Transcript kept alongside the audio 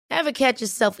Ever catch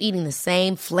yourself eating the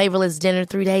same flavorless dinner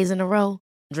 3 days in a row?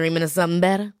 Dreaming of something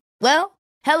better? Well,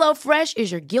 HelloFresh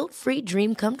is your guilt-free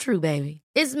dream come true, baby.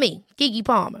 It's me, Keke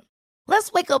Palmer.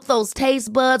 Let's wake up those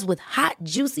taste buds with hot,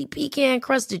 juicy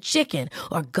pecan-crusted chicken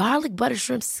or garlic butter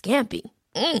shrimp scampi.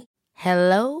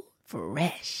 Hello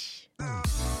Fresh.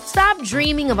 Stop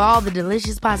dreaming of all the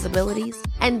delicious possibilities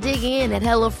and dig in at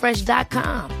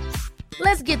HelloFresh.com.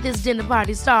 Let's get this dinner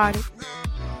party started.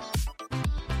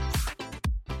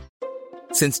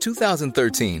 Since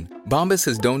 2013, Bombas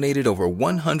has donated over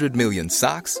 100 million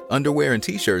socks, underwear, and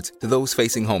T-shirts to those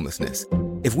facing homelessness.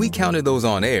 If we counted those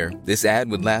on air, this ad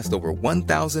would last over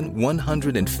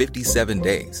 1,157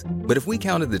 days. But if we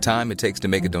counted the time it takes to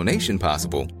make a donation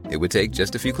possible, it would take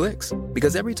just a few clicks.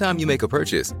 Because every time you make a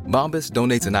purchase, Bombas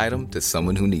donates an item to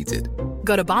someone who needs it.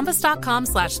 Go to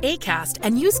bombas.com/ACAST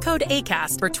and use code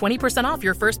ACAST for 20% off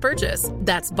your first purchase.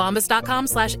 That's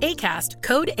bombas.com/ACAST,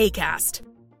 code ACAST.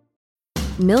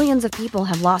 Millions of people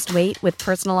have lost weight with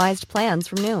personalized plans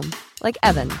from Noom. Like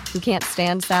Evan, who can't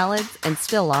stand salads and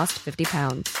still lost 50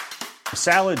 pounds.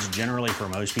 Salads generally for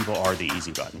most people are the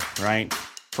easy button, right?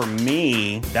 For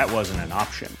me, that wasn't an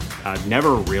option. I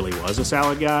never really was a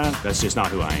salad guy. That's just not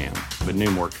who I am. But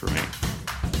Noom worked for me.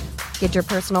 Get your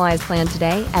personalized plan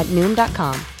today at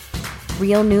Noom.com.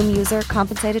 Real Noom user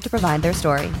compensated to provide their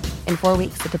story. In 4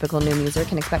 weeks, the typical Noom user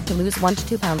can expect to lose 1 to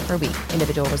 2 pounds per week.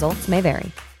 Individual results may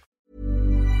vary.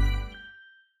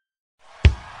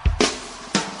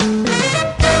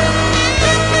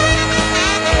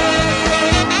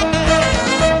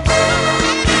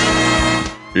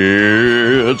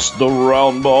 It's the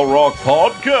Roundball Rock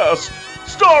Podcast,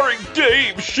 starring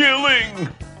Dave Schilling,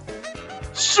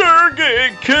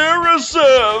 Sergei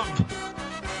Karasev,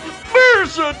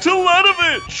 Mirza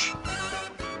Teletovich,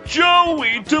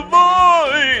 Joey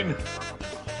Devine,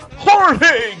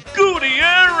 Jorge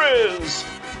Gutierrez,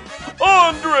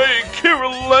 Andrei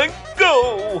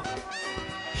Kirilenko,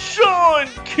 Sean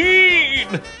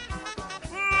Keane,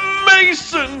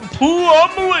 Mason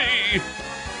Plumley,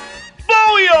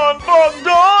 Bojan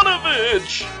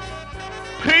Bogdanovic,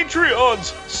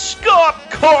 Patreons Scott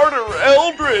Carter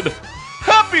Eldred,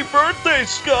 happy birthday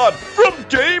Scott from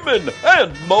Damon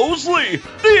and Mosley,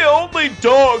 the only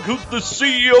dog who's the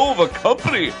CEO of a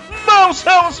company, Mouse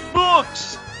House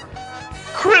Books,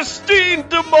 Christine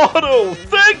D'Amato,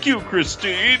 thank you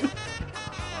Christine,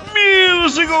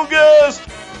 musical guest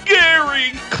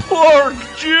Gary Clark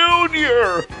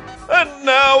Jr., and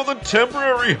now the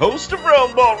temporary host of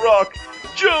Roundball Rock,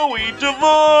 Joey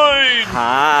Devine!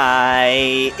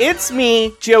 Hi, it's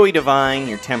me, Joey Devine,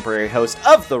 your temporary host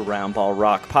of the Roundball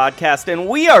Rock podcast, and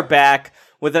we are back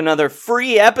with another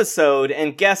free episode,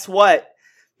 and guess what?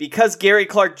 Because Gary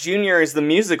Clark Jr. is the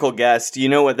musical guest, you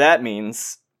know what that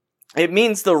means. It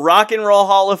means the Rock and Roll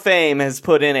Hall of Fame has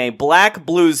put in a black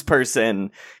blues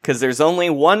person, because there's only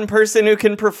one person who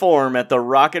can perform at the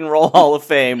Rock and Roll Hall of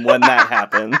Fame when that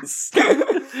happens.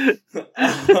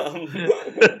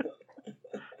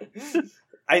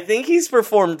 I think he's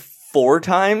performed 4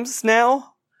 times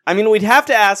now. I mean, we'd have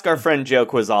to ask our friend Joe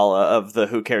Quazala of the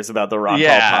Who Cares About the Rock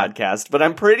Hall podcast, but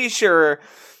I'm pretty sure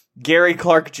Gary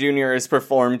Clark Jr. has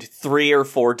performed 3 or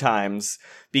 4 times.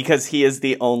 Because he is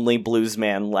the only blues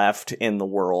man left in the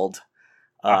world.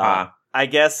 I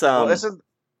guess. Well,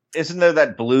 isn't there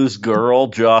that blues girl,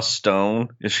 Joss Stone?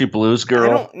 Is she blues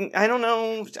girl? I don't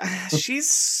know.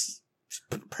 She's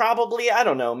probably. I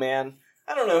don't know, man.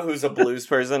 I don't know who's a blues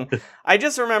person. I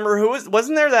just remember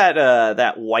wasn't there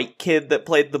that white kid that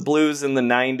played the blues in the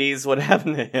 90s? What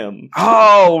happened to him?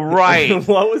 Oh, right.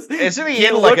 What was? Isn't he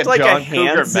in like a John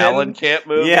Cougar Mellencamp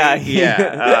movie?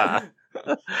 Yeah.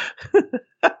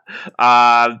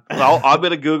 I'm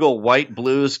gonna Google white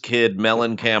blues kid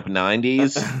Mellencamp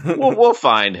 90s. We'll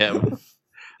find him.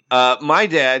 My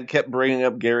dad kept bringing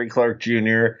up Gary Clark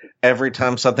Jr. every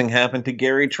time something happened to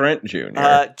Gary Trent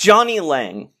Jr. Johnny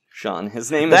Lang, Sean. His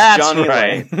name is Johnny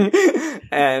Lang.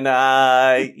 And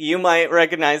you might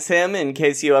recognize him in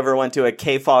case you ever went to a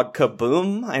K-Fog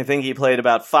Kaboom. I think he played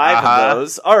about 5 of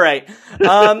those. All right.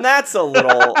 That's a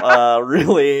little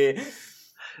really...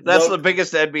 That's the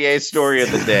biggest NBA story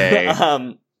of the day.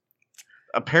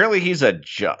 Apparently, he's a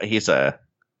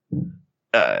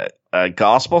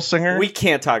gospel singer. We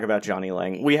can't talk about Johnny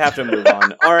Lang. We have to move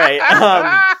on. All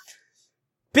right.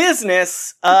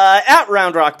 Business at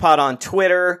Round Rock Pod on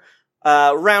Twitter.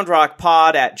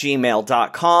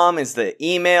 roundrockpod@gmail.com is the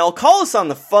email. Call us on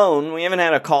the phone. We haven't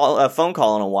had a phone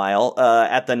call in a while,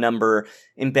 at the number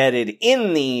embedded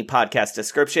in the podcast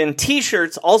description.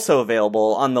 T-shirts also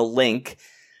available on the link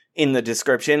in the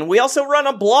description. We also run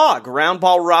a blog,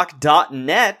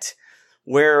 roundballrock.net,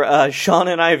 where Sean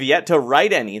and I have yet to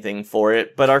write anything for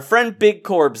it, but our friend Big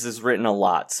Corbs has written a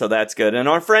lot, so that's good. And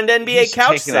our friend NBA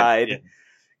Couchside,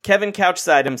 Kevin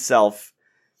Couchside himself,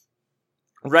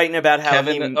 writing about how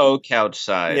Kevin O.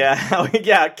 Couchside.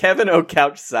 Yeah, Kevin O.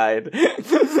 Couchside.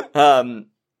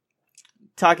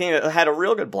 Had a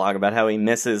real good blog about how he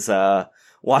misses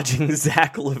watching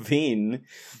Zach LaVine.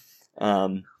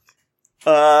 5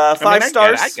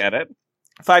 stars. I get it.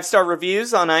 5-star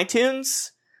reviews on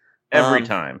iTunes. Every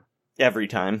time.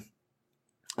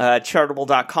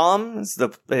 Chartable.com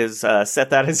is set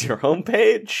that as your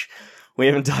homepage. We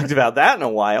haven't talked about that in a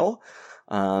while.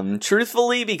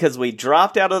 Truthfully, because we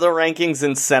dropped out of the rankings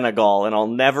in Senegal, and I'll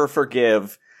never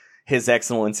forgive His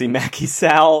Excellency Macky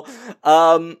Sall.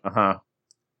 Am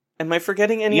I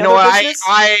forgetting any other business?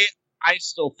 I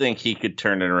still think he could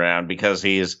turn it around because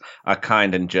he's a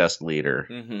kind and just leader.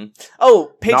 Mm-hmm.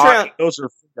 Oh, Patreon. Those are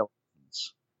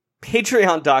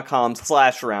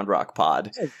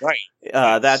Patreon.com/RoundRockPod. Oh, right.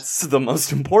 That's the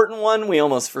most important one. We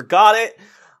almost forgot it.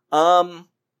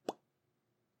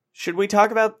 Should we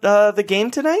talk about the game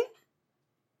tonight?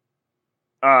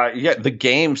 Yeah, the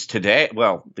games today.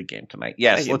 Well, the game tonight.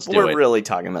 Yes, let's do it. We're really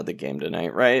talking about the game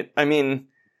tonight, right? I mean,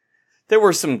 there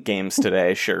were some games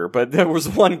today, sure, but there was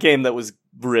one game that was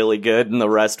really good, and the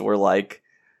rest were, like,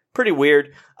 pretty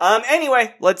weird.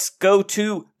 Anyway, let's go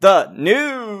to the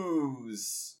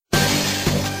news.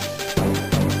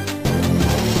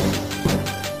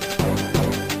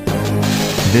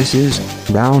 This is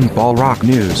Round Ball Rock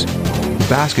News.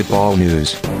 Basketball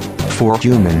news. For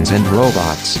humans and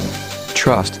robots.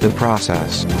 Trust the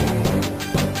process.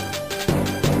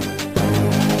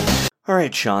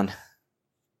 Alright, Sean.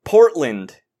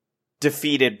 Portland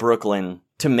defeated Brooklyn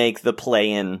to make the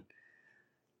play-in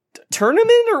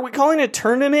tournament? Are we calling it a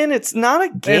tournament? It's not a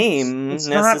game it's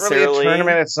necessarily. Not really a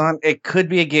tournament. It's not. It could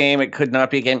be a game. It could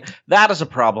not be a game. That is a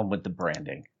problem with the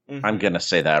branding. Mm-hmm. I'm going to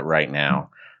say that right now.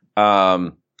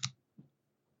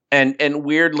 And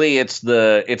weirdly, it's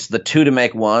the 2 to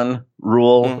make 1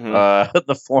 rule. Mm-hmm.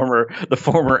 The former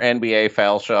NBA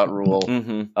foul shot rule.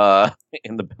 Mm-hmm.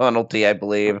 In the penalty, I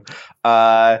believe.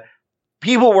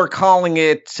 People were calling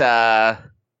it the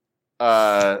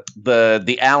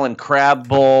Allen Crabbe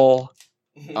Bowl.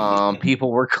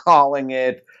 People were calling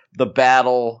it the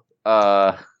battle.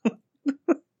 The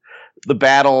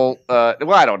battle.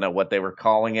 Well, I don't know what they were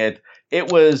calling it. It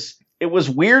was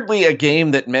weirdly a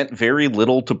game that meant very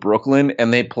little to Brooklyn,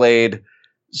 and they played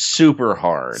super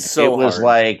hard. It was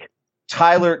like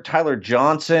Tyler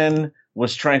Johnson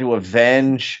was trying to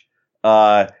avenge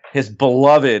his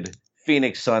beloved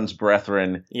Phoenix Suns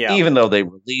brethren, even though they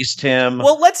released him.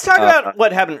 Well, let's talk about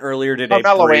what happened earlier today.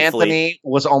 Carmelo Anthony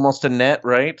was almost a net,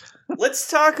 right? Let's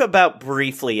talk about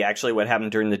briefly, actually, what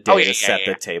happened during the day to set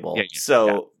the table.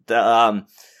 So the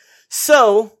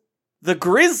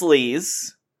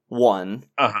Grizzlies won.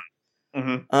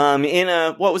 Mm-hmm.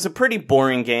 In what was a pretty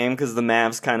boring game because the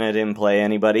Mavs kind of didn't play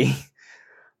anybody.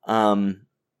 And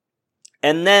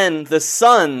then the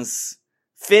Suns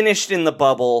finished in the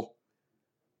bubble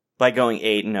by going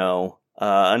 8-0.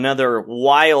 Another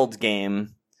wild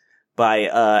game by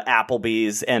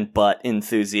Applebee's and butt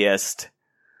enthusiast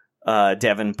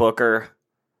Devin Booker.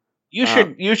 You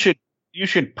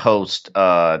should post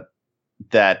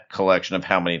that collection of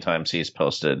how many times he's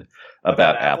posted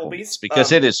about Applebee's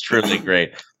because it is truly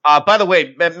great. By the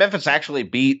way, Memphis actually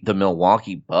beat the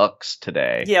Milwaukee Bucks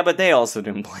today. Yeah, but they also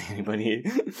didn't play anybody.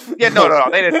 No,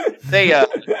 they didn't. They, I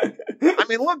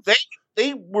mean, look,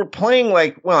 they were playing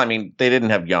like. Well, I mean, they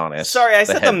didn't have Giannis. Sorry, I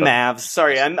said the Mavs.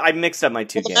 Sorry, I mixed up my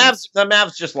two games. The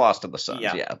Mavs just lost to the Suns.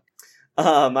 Yeah.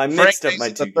 I mixed up my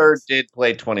two. The third did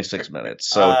play 26 minutes,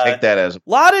 so take that as a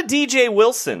lot of DJ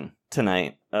Wilson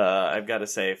tonight. I've got to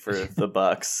say for the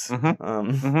Bucks.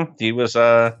 Mm-hmm. He was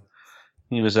a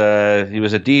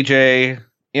DJ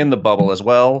in the bubble as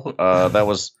well. That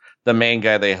was the main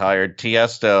guy they hired.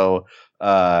 Tiesto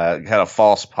had a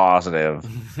false positive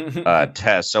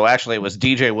test, so actually it was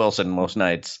DJ Wilson most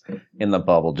nights in the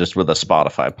bubble, just with a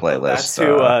Spotify playlist. That's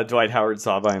who Dwight Howard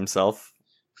saw by himself.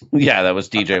 Yeah, that was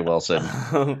DJ Wilson.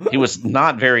 He was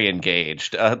not very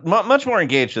engaged. Much more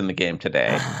engaged in the game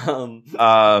today.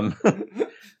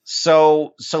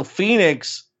 So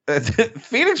Phoenix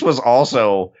was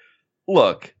also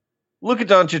Luka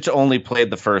Doncic only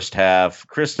played the first half.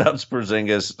 Kristaps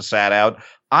Porzingis sat out.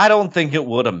 I don't think it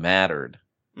would have mattered.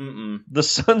 Mm-mm. The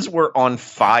Suns were on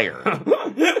fire.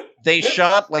 They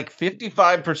shot like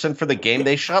 55% for the game.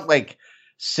 They shot like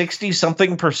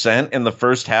 60-something% in the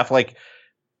first half. Like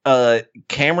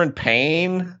Cameron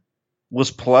Payne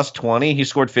was plus 20. He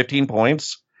scored 15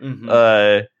 points. Mm-hmm.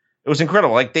 It was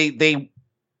incredible. Like they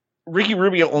Ricky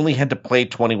Rubio only had to play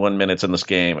 21 minutes in this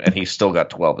game, and he still got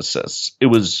 12 assists. It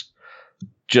was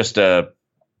just they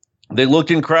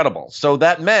looked incredible. So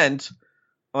that meant,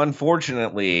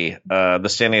 unfortunately, the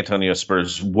San Antonio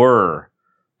Spurs were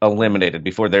eliminated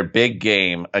before their big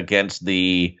game against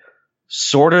the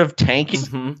sort of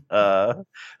tanking,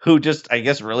 who just, I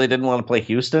guess, really didn't want to play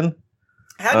Houston.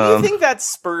 How do you think that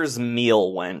Spurs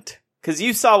meal went? Because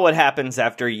you saw what happens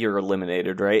after you're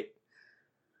eliminated, right?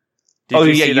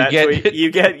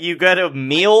 You get a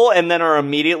meal and then are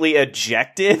immediately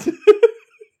ejected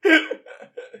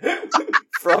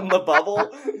from the bubble.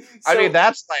 I mean,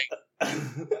 that's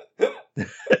like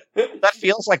that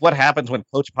feels like what happens when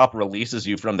Coach Pop releases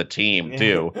you from the team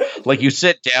too. Like you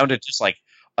sit down to just like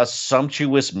a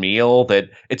sumptuous meal that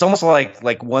it's almost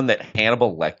like one that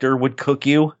Hannibal Lecter would cook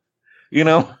you. You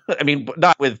know, I mean,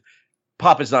 not with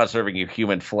Pop is not serving you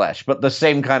human flesh, but the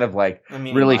same kind of like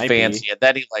really fancy. And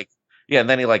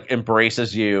then he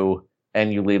embraces you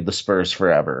and you leave the Spurs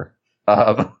forever.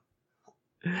 So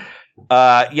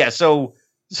I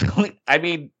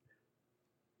mean,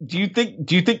 do you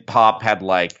think Pop had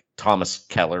like Thomas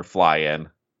Keller fly in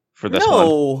for this one?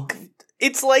 No,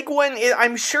 it's like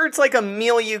I'm sure it's like a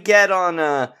meal you get on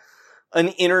an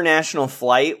international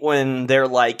flight when they're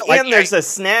like, there's a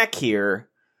snack here.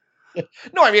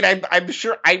 No, I mean, I'm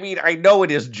sure. I mean, I know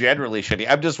it is generally shitty.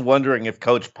 I'm just wondering if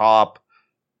Coach Pop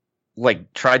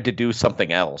like tried to do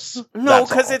something else. No,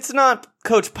 because it's not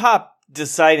Coach Pop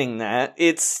deciding that.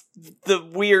 It's the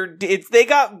weird. They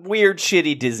got weird,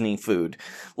 shitty Disney food.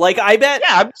 Like I bet.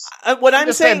 Yeah,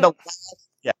 I'm saying.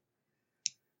 Yeah.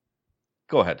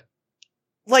 Go ahead.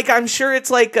 Like I'm sure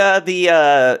it's like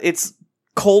it's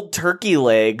cold turkey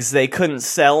legs they couldn't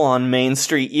sell on Main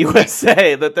Street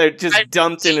USA that they're just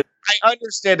dumped in. I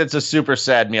understand it's a super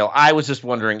sad meal. I was just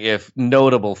wondering if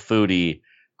notable foodie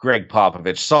Greg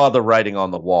Popovich saw the writing on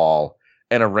the wall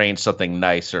and arranged something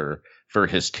nicer for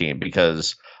his team,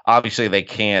 because obviously they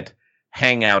can't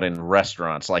hang out in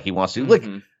restaurants like he wants to. Look,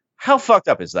 how fucked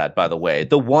up is that, by the way?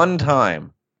 The one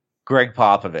time Greg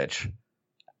Popovich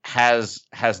has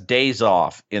days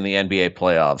off in the NBA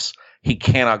playoffs, he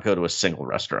cannot go to a single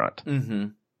restaurant.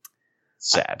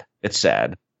 Sad. It's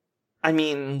sad. I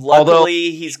mean, luckily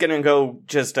he's going to go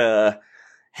just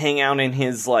hang out in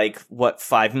his, like,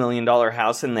 $5 million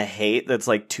house in the Haight that's,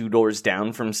 like, 2 doors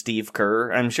down from Steve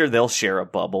Kerr. I'm sure they'll share a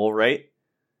bubble, right?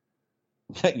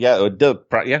 Yeah, right?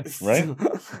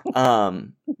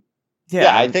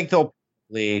 Yeah, I think they'll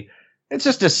probably...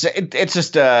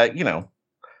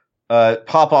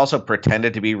 Pop also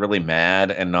pretended to be really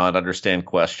mad and not understand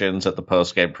questions at the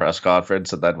post-game press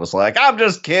conference, and then was like, I'm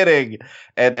just kidding.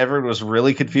 And everyone was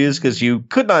really confused because you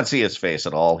could not see his face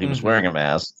at all. He was wearing a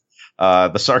mask.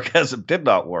 The sarcasm did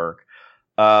not work.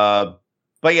 But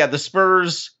yeah, the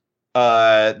Spurs,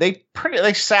 they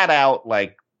sat out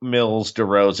like Mills,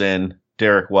 DeRozan,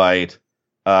 Derek White.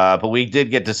 But we did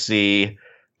get to see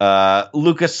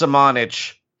Lucas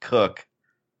Samanic cook.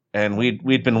 And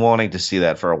we'd been wanting to see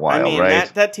that for a while, right?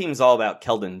 That team's all about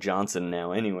Keldon Johnson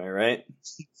now anyway, right?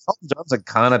 Keldon Johnson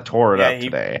kind of tore it up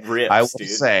today. I will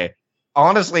say.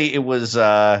 Honestly, it was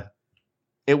the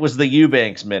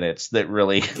Eubanks minutes that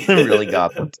really really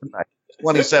got them tonight.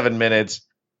 27 minutes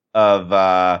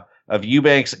of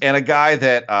Eubanks and a guy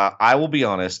that I will be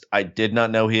honest, I did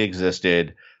not know he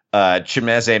existed.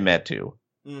 Chimeze Metu.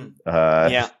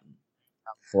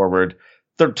 Forward.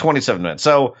 27 minutes.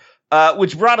 So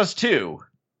which brought us to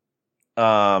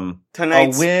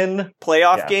tonight's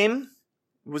playoff game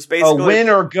was basically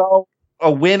a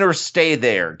win or stay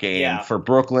there game for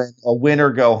Brooklyn, a win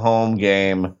or go home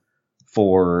game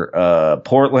for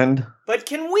Portland. But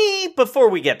can we, before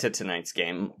we get to tonight's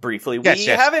game, briefly, we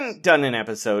haven't done an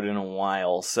episode in a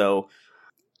while, so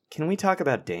can we talk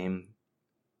about Dame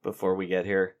before we get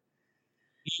here?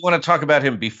 You want to talk about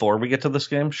him before we get to this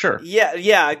game? Sure.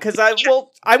 Yeah, because I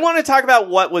want to talk about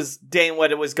what was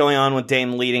going on with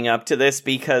Dame leading up to this,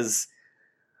 because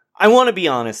I want to be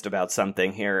honest about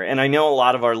something here, and I know a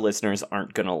lot of our listeners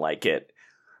aren't going to like it.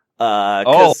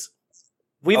 Because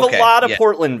we have a lot of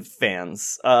Portland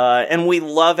fans, and we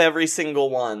love every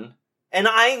single one. And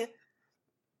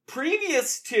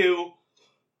previous to,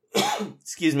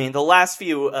 excuse me, the last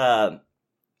week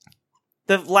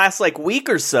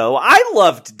or so, I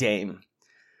loved Dame.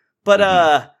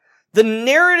 But the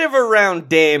narrative around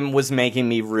Dame was making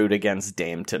me root against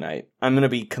Dame tonight. I'm going to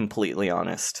be completely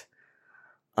honest.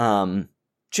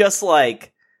 Just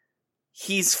like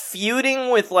he's feuding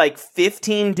with like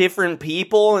 15 different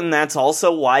people, and that's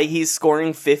also why he's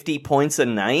scoring 50 points a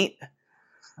night.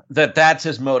 that's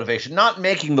his motivation. Not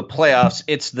making the playoffs.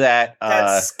 It's that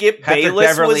Skip Patrick Bayless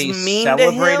Beverly was mean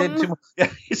celebrated to him. Yeah,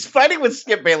 he's fighting with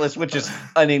Skip Bayless, which is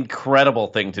an incredible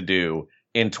thing to do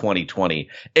in 2020.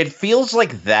 It feels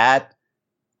like that.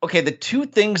 Okay, the two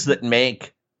things that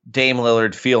make Dame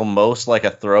Lillard feel most like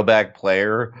a throwback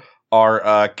player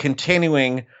are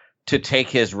continuing to take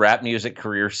his rap music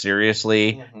career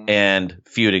seriously and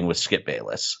feuding with Skip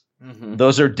Bayless.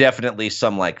 Those are definitely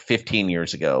some like 15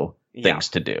 years ago things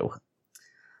to do.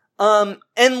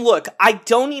 And look, I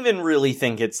don't even really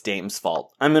think it's Dame's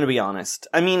fault. I'm going to be honest.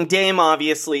 I mean, Dame,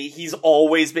 obviously, he's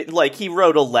always been, like, he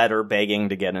wrote a letter begging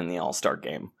to get in the All-Star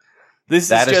game. That is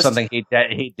just something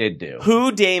he did do.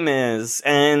 Who Dame is,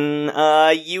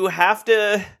 and you have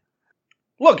to...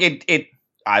 Look,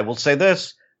 I will say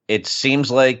this. It seems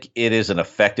like it is an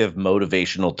effective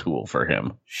motivational tool for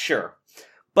him. Sure.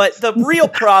 But the real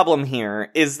problem here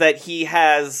is that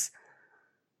he's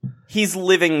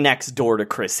living next door to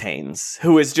Chris Haynes,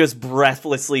 who is just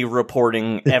breathlessly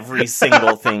reporting every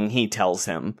single thing he tells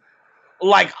him.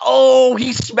 Like, oh,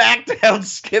 he smacked down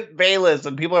Skip Bayless,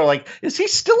 and people are like, is he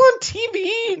still on TV?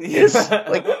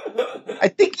 I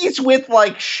think he's with,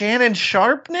 like, Shannon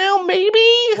Sharp now, maybe?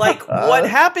 Like, what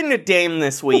happened to Dame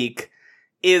this week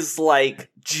is, like,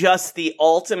 just the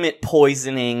ultimate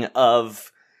poisoning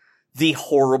of the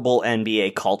horrible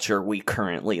NBA culture we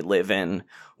currently live in,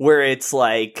 where it's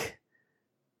like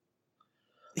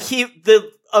the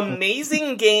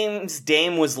amazing games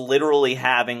Dame was literally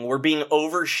having were being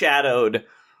overshadowed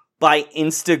by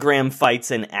Instagram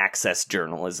fights and access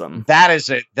journalism. That is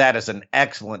an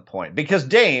excellent point, because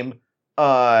Dame,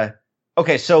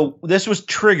 okay, so this was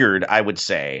triggered, I would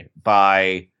say,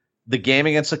 by the game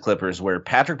against the Clippers where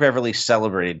Patrick Beverly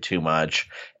celebrated too much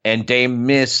and Dame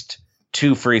missed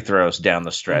 2 free throws down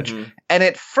the stretch. And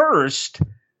at first,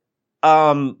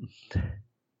 look,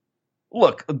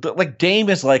 like, Dame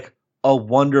is like a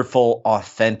wonderful,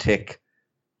 authentic,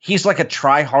 he's like a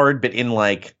try hard, but in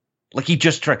like he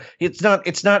just try.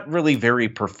 It's not really very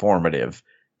performative.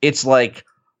 It's like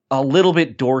a little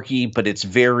bit dorky, but it's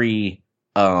very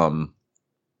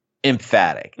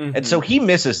emphatic. And so he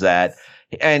misses that,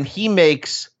 and he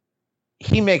makes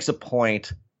a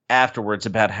point afterwards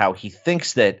about how he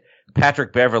thinks that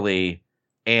Patrick Beverly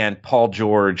and Paul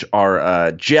George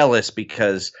are jealous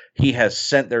because he has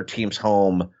sent their teams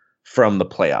home from the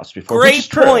playoffs before. Great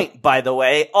point, by the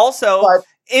way. Also,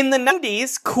 in the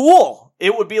 90s, cool.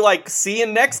 It would be like, see you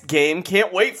next game,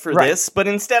 can't wait for this. But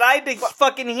instead, I had to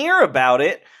fucking hear about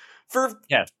it for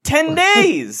 10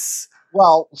 days.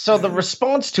 Well, so the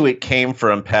response to it came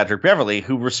from Patrick Beverly,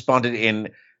 who responded in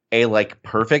a like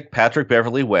perfect Patrick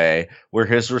Beverly way, where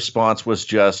his response was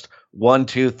just 1,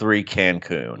 2, 3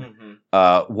 Cancun.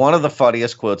 One of the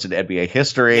funniest quotes in NBA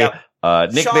history.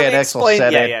 Nick Van Exel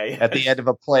said it at the end of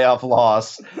a playoff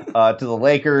loss to the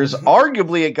Lakers.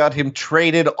 Arguably, it got him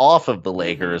traded off of the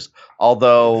Lakers.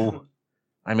 Although,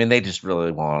 I mean, they just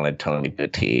really wanted Tony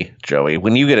Petit, Joey.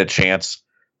 When you get a chance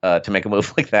to make a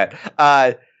move like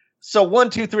that. So 1,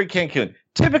 2, 3 Cancun.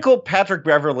 Typical Patrick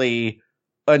Beverly,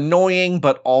 annoying,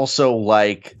 but also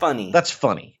like funny. That's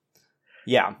funny.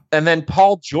 Yeah. And then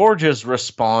Paul George's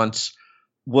response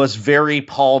was very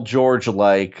Paul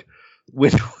George-like,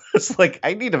 which was like,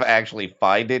 I need to actually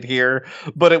find it here,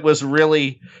 but it was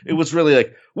really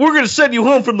like, we're going to send you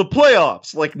home from the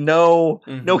playoffs. Like, no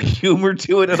humor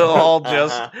to it at all.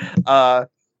 Just,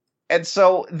 and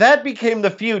so that became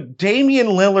the feud. Damian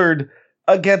Lillard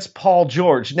against Paul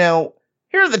George. Now,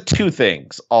 here are the two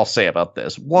things I'll say about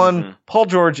this. One, Paul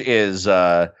George is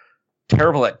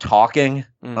terrible at talking.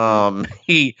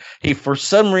 He for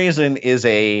some reason is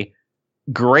a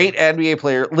great NBA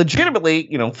player, legitimately,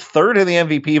 third in the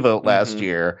MVP vote last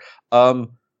year.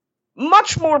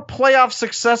 Much more playoff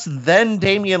success than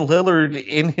Damian Lillard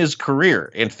in his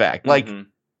career, in fact.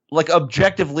 Like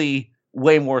objectively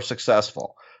way more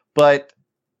successful. But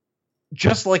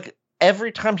just like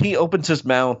every time he opens his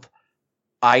mouth,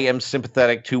 I am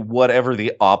sympathetic to whatever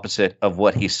the opposite of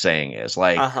what he's saying is.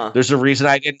 Like, there's a reason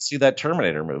I didn't see that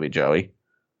Terminator movie, Joey.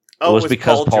 It was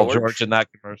because Paul George in that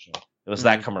commercial. It was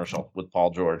that commercial with Paul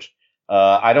George.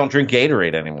 I don't drink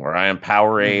Gatorade anymore. I am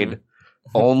Powerade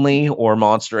only, or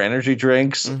Monster Energy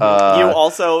drinks. You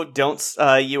also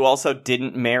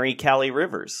didn't marry Callie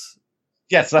Rivers.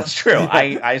 Yes, that's true.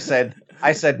 I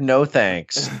said no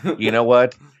thanks. You know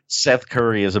what? Seth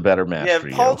Curry is a better match for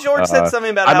you. Paul George said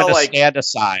something about I'm how gonna stand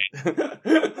aside.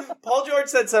 Paul George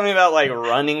said something about like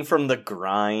running from the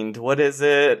grind. What is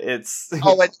it? It's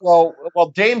well.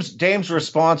 Dame's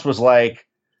response was like,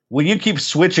 "Will you keep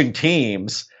switching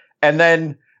teams?" And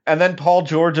then And then Paul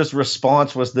George's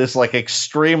response was this like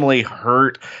extremely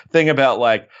hurt thing about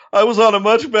like, I was on a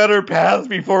much better path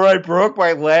before I broke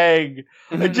my leg.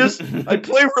 I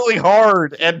play really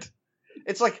hard. And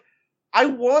it's like, I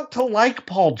want to like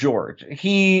Paul George.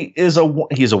 He's a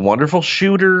wonderful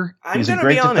shooter. He's a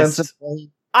great defensive player.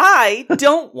 I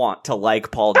don't want to like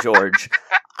Paul George.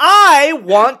 I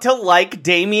want to like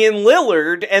Damian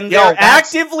Lillard, and they're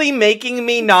actively making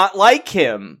me not like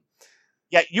him.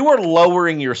 Yeah, you are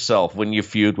lowering yourself when you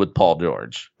feud with Paul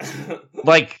George.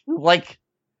 like,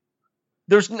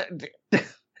 there's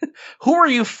who are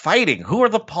you fighting? Who are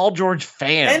the Paul George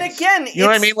fans? And again, you know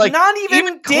what I mean? Like, not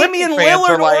even Damian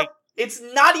Lillard. It's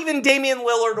not even Damian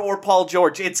Lillard or Paul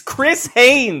George. It's Chris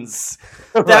Haynes.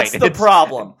 That's the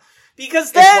problem.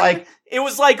 Because then it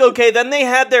was like, okay, then they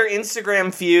had their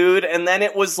Instagram feud, and then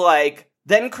it was like,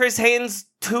 then Chris Haynes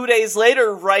 2 days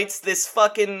later writes this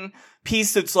fucking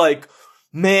piece that's like,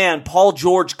 man, Paul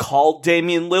George called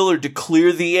Damian Lillard to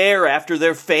clear the air after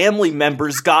their family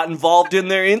members got involved in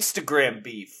their Instagram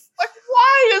beef. Like,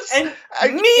 why is...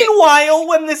 And meanwhile,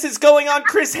 when this is going on,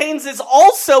 Chris Haynes is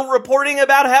also reporting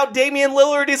about how Damian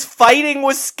Lillard is fighting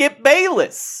with Skip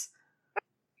Bayless.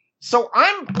 So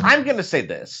I'm going to say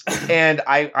this, and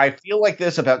I feel like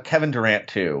this about Kevin Durant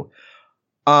too.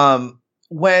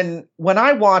 When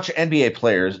I watch NBA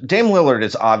players, Dame Lillard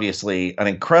is obviously an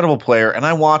incredible player, and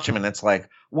I watch him and it's like,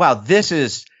 wow, this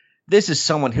is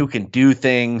someone who can do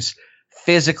things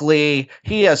physically.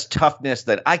 He has toughness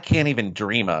that I can't even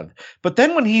dream of. But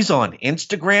then when he's on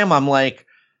Instagram, I'm like,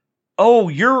 oh,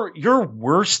 you're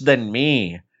worse than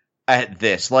me at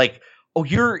this. Like, oh,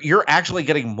 you're actually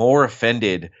getting more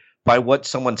offended by what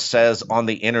someone says on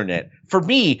the internet. For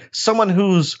me, someone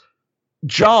whose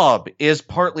job is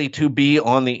partly to be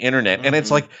on the internet, and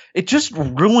it's like, it just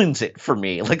ruins it for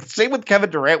me. Like, same with Kevin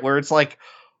Durant, where it's like,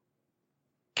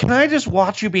 can I just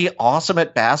watch you be awesome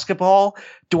at basketball?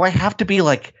 Do I have to be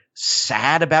like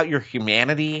sad about your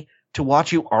humanity to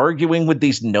watch you arguing with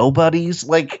these nobodies?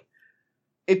 Like,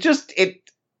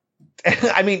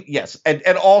 I mean, yes.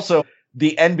 And also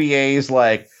the NBA's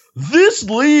like, this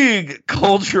league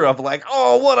culture of like,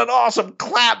 oh, what an awesome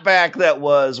clapback that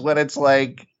was, when it's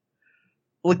like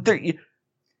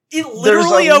it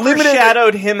literally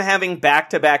overshadowed him having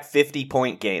back-to-back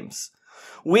 50-point games,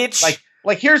 which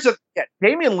like here's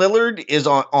Damian Lillard is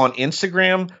on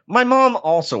Instagram. My mom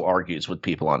also argues with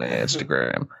people on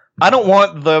Instagram. I don't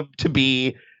want them to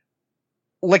be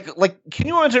like can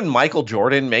you imagine Michael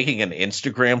Jordan making an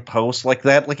Instagram post like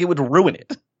that? Like, it would ruin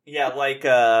it. Yeah, like,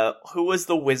 who was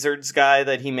the Wizards guy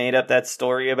that he made up that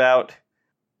story about?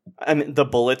 I mean, the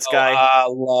Bullets guy.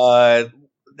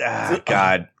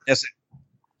 God.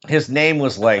 His name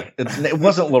was like, it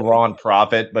wasn't LaRon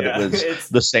Prophet, but it was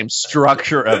the same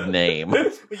structure of name.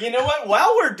 You know what?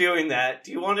 While we're doing that,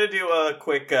 do you want to do a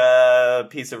quick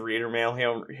piece of reader mail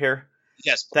here?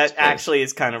 Yes, please, that actually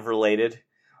is kind of related.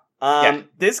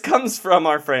 This comes from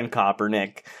our friend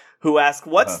Coppernick, who asked,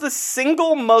 what's the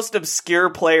single most obscure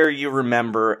player you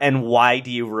remember, and why do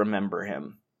you remember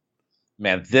him?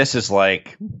 Man, this is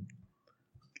like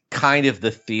kind of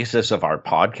the thesis of our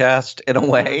podcast in a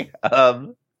way.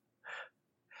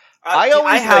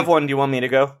 I have one. Do you want me to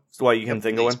go? So why you can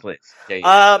think of one? Please.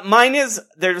 Yeah. Mine is,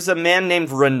 there's a man named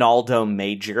Ronaldo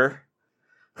Major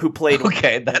who played one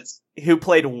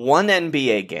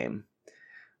NBA game.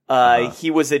 He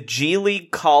was a G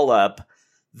League call-up,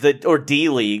 or D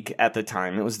League at the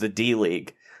time. It was the D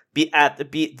League.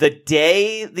 The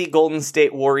day the Golden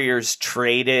State Warriors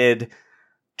traded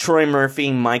Troy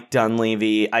Murphy, Mike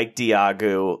Dunleavy, Ike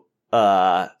Diagu,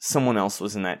 someone else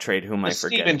was in that trade. Who am I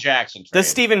forgetting? The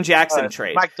Steven Jackson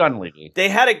trade. Mike Dunleavy. They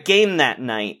had a game that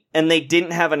night, and they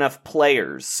didn't have enough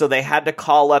players, so they had to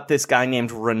call up this guy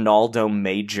named Ronaldo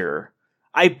Major.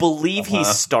 I believe he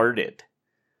started.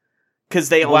 Because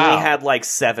they only had like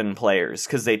 7 players,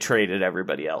 because they traded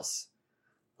everybody else.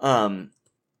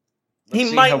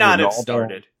 He might not have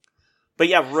started. But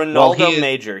yeah, Ronaldo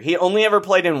Major. He only ever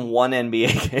played in one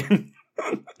NBA game.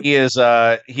 He is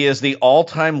the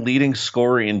all-time leading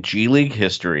scorer in G League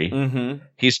history. Mm-hmm.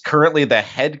 He's currently the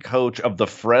head coach of the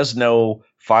Fresno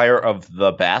Fire of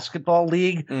the Basketball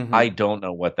League. Mm-hmm. I don't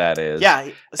know what that is. Yeah,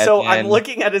 so I'm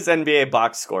looking at his NBA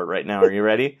box score right now. Are you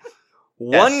ready?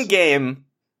 One game...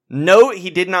 No, he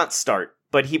did not start,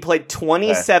 but he played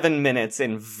 27 minutes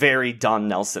in very Don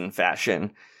Nelson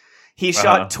fashion. He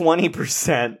shot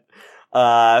 20%,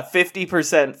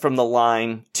 50% from the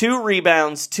line, 2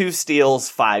 rebounds, 2 steals,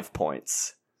 5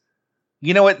 points.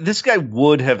 You know what? This guy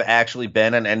would have actually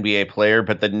been an NBA player,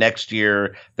 but the next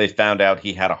year they found out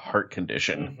he had a heart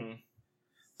condition. Mm-hmm.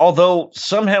 Although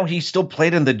somehow he still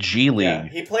played in the G League. Yeah,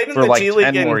 he played in for the like G League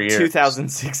 10 in more years.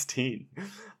 2016.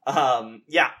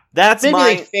 That's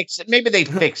Maybe they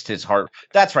fixed his heart.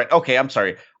 That's right. Okay, I'm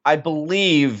sorry. I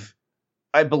believe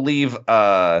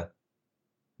the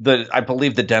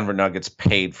Denver Nuggets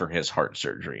paid for his heart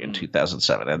surgery in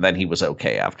 2007, and then he was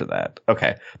okay after that.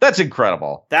 Okay, that's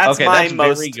incredible. That's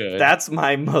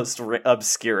my most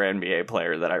obscure NBA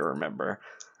player that I remember.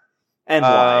 And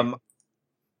why?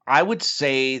 I would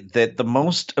say that the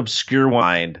most obscure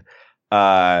one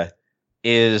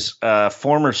is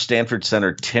former Stanford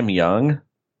center Tim Young.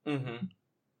 Mm-hmm.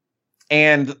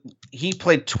 And he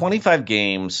played 25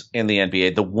 games in the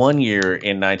NBA the 1 year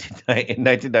in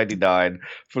 1999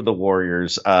 for the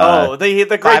Warriors.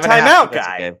 The great timeout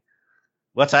guy.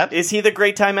 What's that? Is he the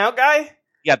great timeout guy?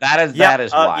 Yeah, that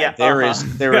is why. There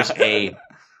is a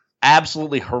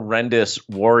absolutely horrendous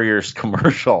Warriors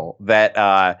commercial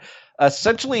that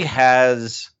essentially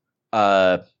has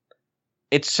it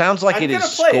sounds like it is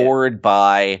scored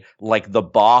by like the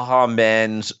Baha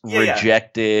Men's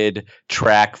rejected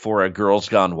track for a Girls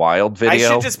Gone Wild video. I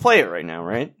should just play it right now,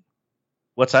 right?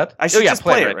 What's that? I should just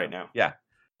play it right now. Yeah.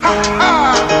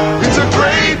 It's a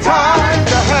great time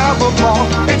to have a ball.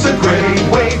 It's a great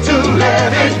way to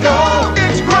let it go.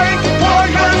 It's great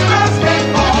Warriors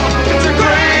basketball. It's a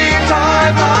great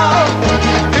time out.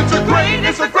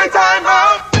 It's a great time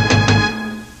out.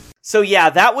 So yeah,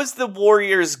 that was the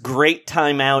Warriors' Great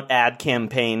Timeout ad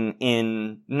campaign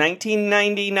in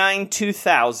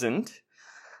 1999-2000.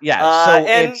 Yeah,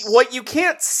 and what you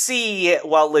can't see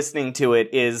while listening to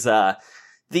it is the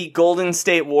Golden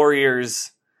State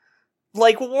Warriors,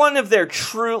 like one of their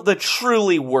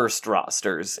truly worst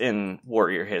rosters in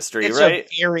Warrior history, it's right?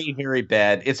 It's a very, very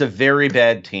bad. It's a very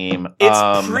bad team.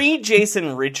 It's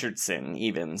pre-Jason Richardson,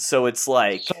 even. So it's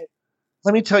like.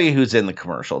 Let me tell you who's in the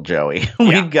commercial, Joey.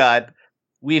 Yeah.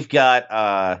 We've got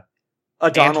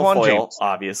Adonal Foyle, James,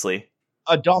 obviously.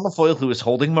 Adonal Foyle, who is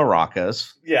holding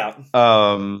maracas. Yeah.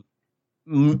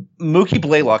 Mookie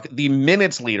Blaylock, the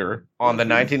minutes leader on the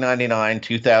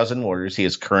 1999-2000 Warriors. He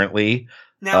is currently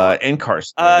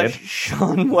incarcerated.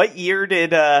 Sean, what year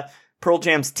did Pearl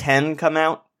Jam's 10 come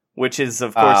out? Which is,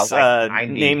 of course,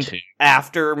 named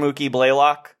after Mookie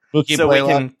Blaylock. So we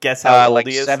can guess how old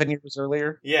he is. 7 years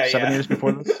earlier? Yeah, 7 years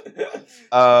before this?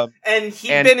 And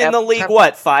he'd been in the league,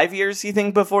 5 years, you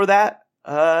think, before that?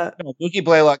 Mookie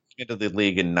Blaylock came into the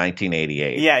league in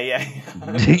 1988. Yeah.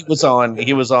 He was on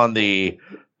the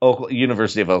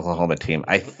University of Oklahoma team,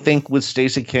 I think, with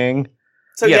Stacey King.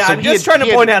 So I'm just trying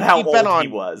to point out how old he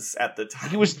was at the time.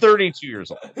 He was 32 years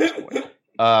old at this point.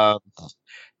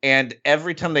 And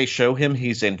every time they show him,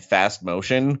 he's in fast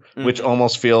motion, which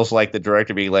almost feels like the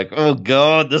director being like, oh,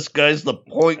 God, this guy's the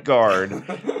point guard.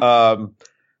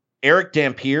 Eric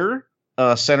Dampier,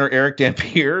 center Eric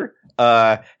Dampier,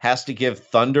 has to give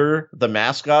Thunder, the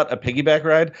mascot, a piggyback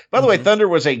ride. By the way, Thunder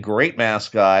was a great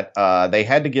mascot. They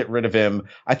had to get rid of him.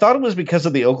 I thought it was because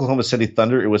of the Oklahoma City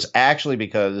Thunder. It was actually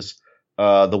because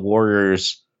the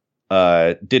Warriors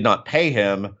did not pay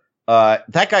him.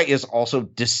 That guy is also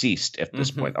deceased at this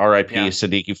point. R.I.P.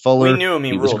 Sadiq Fuller. We knew him.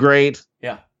 He was great.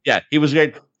 Yeah, he was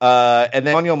great. And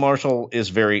then Daniel Marshall is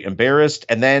very embarrassed.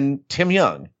 And then Tim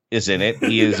Young is in it.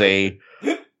 He is a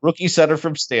rookie center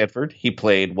from Stanford. He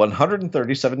played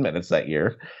 137 minutes that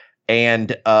year.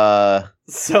 And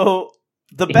so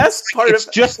the best part it's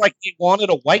just like he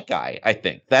wanted a white guy, I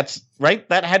think. That's right.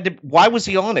 That had to. Why was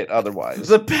he on it otherwise?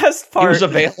 The best part. He was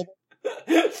available.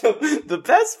 The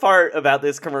best part about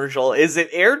this commercial is it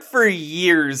aired for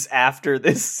years after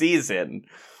this season.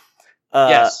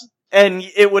 Yes. And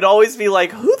it would always be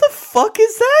like, who the fuck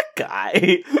is that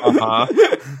guy?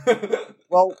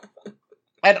 Well,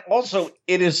 and also,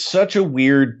 it is such a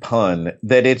weird pun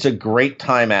that it's a great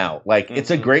time out. Like, it's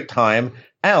a great time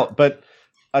out, but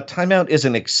a timeout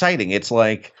isn't exciting. It's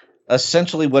like,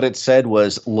 essentially what it said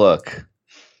was, look,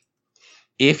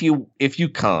 if you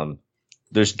come,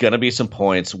 there's going to be some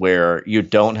points where you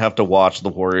don't have to watch the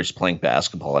Warriors playing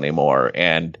basketball anymore.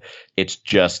 And it's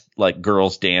just like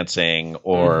girls dancing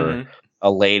or a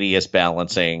lady is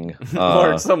balancing.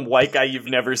 Or some white guy you've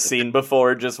never seen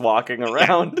before just walking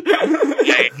around.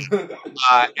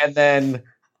 And then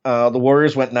the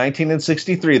Warriors went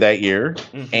 19-63 that year.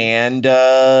 And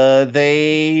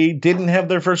they didn't have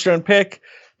their first round pick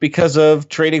because of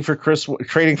trading for Chris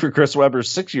Webber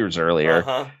 6 years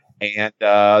earlier. And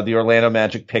the Orlando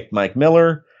Magic picked Mike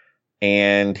Miller,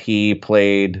 and he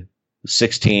played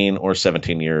 16 or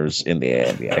 17 years in the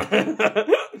NBA.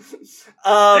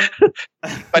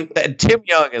 But Tim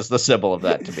Young is the symbol of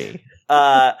that to me.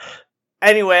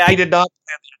 Anyway, he did not.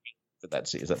 for that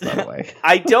season, by the way.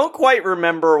 I don't quite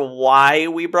remember why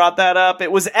we brought that up.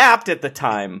 It was apt at the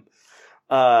time.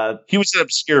 He was an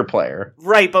obscure player.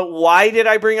 Right, but why did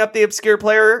I bring up the obscure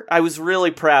player? I was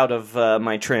really proud of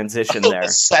my transition there.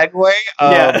 Segue?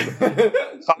 Talking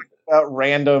about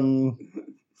random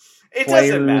It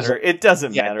players. doesn't matter. It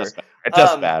doesn't matter. It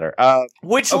doesn't matter.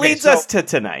 Which leads us to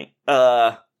tonight.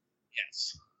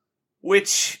 Yes.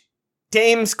 Which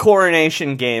Dame's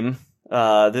coronation game.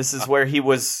 This is where he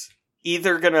was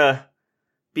either gonna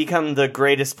become the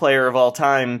greatest player of all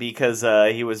time because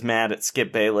he was mad at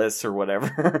Skip Bayless or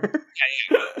whatever.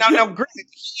 Now,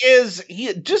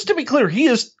 he just to be clear, he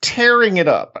is tearing it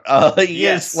up. He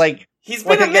is like he's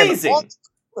been amazing. Again,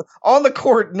 on the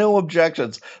court, no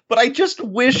objections. But I just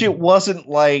wish it wasn't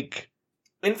like.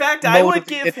 In fact, I would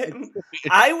give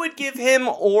him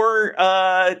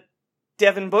or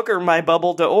Devin Booker my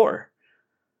bubble d'or.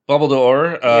 Bubble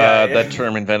d'or, that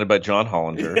term invented by John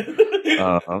Hollinger.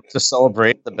 To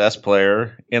celebrate the best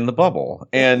player in the bubble.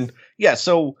 And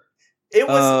so it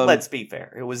was, let's be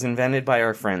fair, it was invented by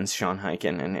our friends Sean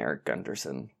Highkin and Eric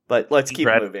Gunderson. But let's keep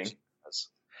moving.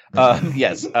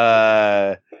 Yes.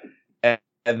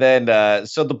 And then,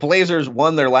 so the Blazers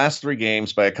won their last 3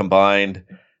 games by a combined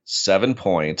 7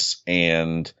 points.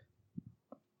 And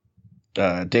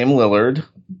Dame Lillard.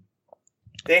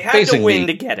 They had to win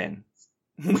to get in.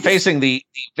 Facing the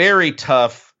very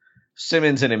tough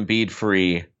Simmons and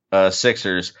Embiid-free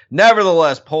Sixers,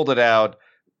 nevertheless pulled it out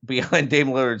behind Dame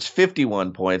Lillard's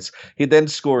 51 points. He then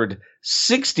scored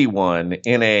 61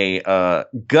 in a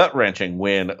gut-wrenching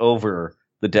win over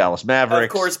the Dallas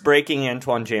Mavericks. Of course, breaking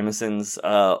Antoine Jameson's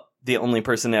the only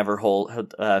person to ever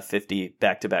hold 50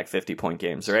 back-to-back 50-point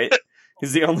games, right?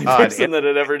 He's the only person that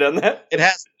had ever done that. It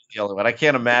has to be the only one. I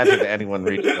can't imagine anyone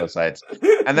reaching those heights.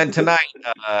 And then tonight,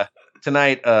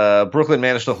 Brooklyn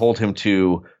managed to hold him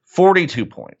to 42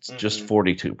 points, just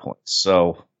 42 points.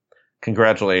 So,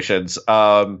 congratulations.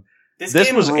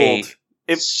 This was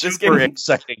super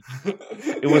exciting.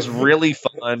 It was really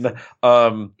fun.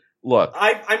 Look,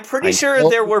 I'm pretty sure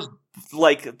there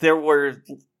were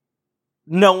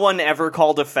no one ever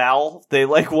called a foul. They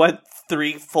went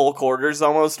 3 full quarters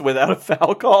almost without a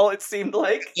foul call. It seemed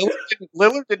like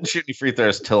Lillard didn't shoot any free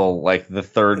throws till the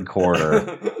third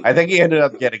quarter. I think he ended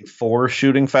up getting 4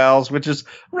 shooting fouls, which is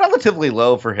relatively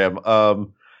low for him.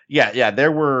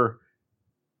 There were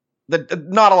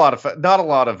not a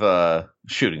lot of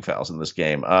shooting fouls in this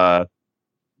game.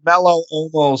 Melo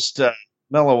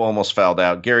almost fouled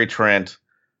out. Gary Trent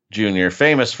Jr.,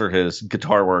 famous for his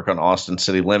guitar work on Austin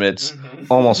City Limits,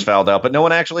 almost fouled out, but no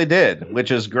one actually did,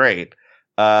 which is great.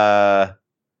 Nurkic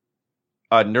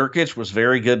was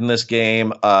very good in this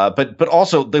game, but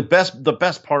also the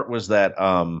best part was that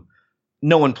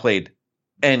no one played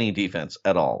any defense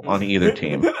at all on either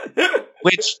team.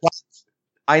 Which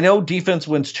I know defense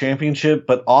wins championship,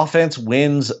 but offense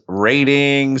wins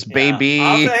ratings, baby.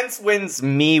 Offense wins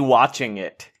me watching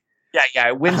it. Yeah,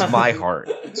 it wins my heart.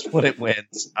 That's what it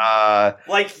wins.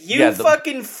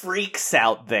 Fucking freaks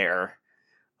out there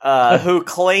who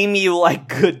claim you like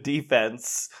good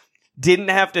defense didn't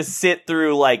have to sit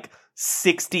through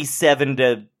 67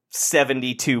 to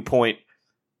 72 point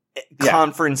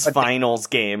conference finals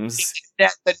games.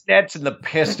 The Nets and the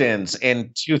Pistons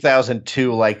in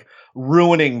 2002,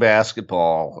 ruining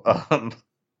basketball.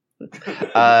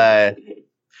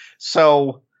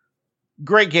 So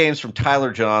great games from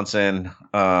Tyler Johnson.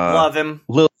 Love him.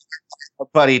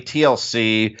 Buddy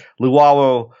TLC.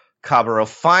 Luau Cabarro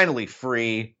finally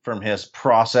free from his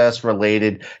process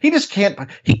related. He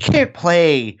can't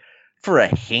play for a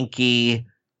Hinkie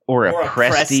or a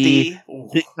Presti.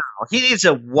 No, he needs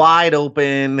a wide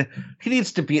open. He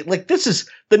needs to be the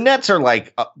Nets are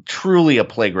truly a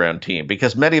playground team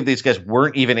because many of these guys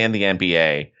weren't even in the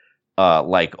NBA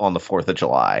on the 4th of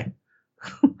July.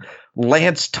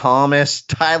 Lance Thomas,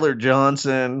 Tyler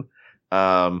Johnson,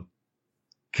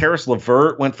 Karis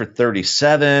LeVert went for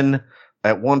 37.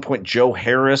 At one point, Joe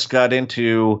Harris got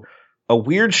into a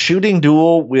weird shooting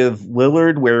duel with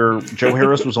Lillard where Joe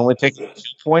Harris was only taking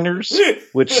 2-pointers,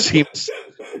 which seems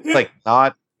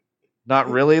not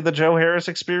really the Joe Harris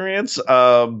experience.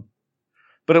 But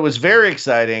it was very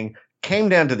exciting. Came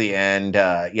down to the end.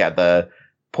 The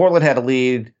Portland had a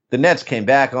lead. The Nets came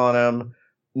back on them.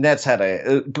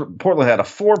 Portland had a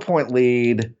 4-point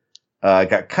lead.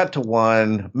 Got cut to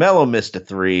 1. Melo missed a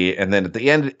 3, and then at the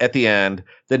end,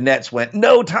 the Nets went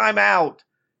no timeout,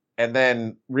 and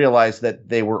then realized that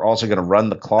they were also going to run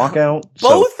the clock out.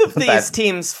 Both of these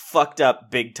teams fucked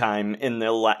up big time in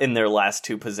their last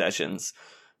 2 possessions.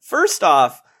 First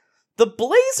off, the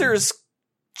Blazers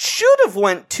should have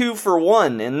went 2 for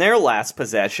 1 in their last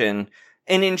possession,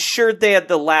 and ensured they had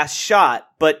the last shot,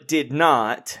 but did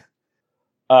not.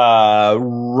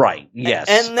 Right. Yes.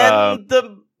 And then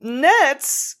the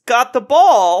Nets got the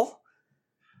ball,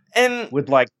 and with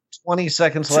like 20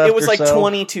 seconds left. It was or like so?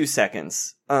 22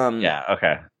 seconds. Yeah.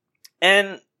 Okay.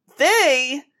 And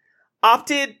they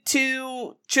opted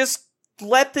to just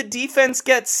let the defense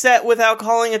get set without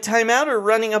calling a timeout or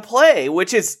running a play,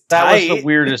 which is that tight. was the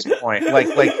weirdest point.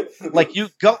 Like you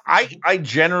go. I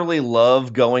generally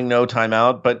love going no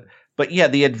timeout, but yeah,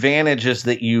 the advantage is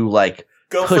that you like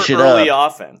Go push for it early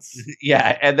up. offense.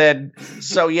 Yeah, and then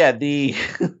so yeah, the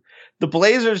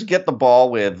Blazers get the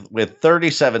ball with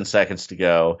 37 seconds to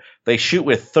go. They shoot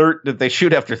They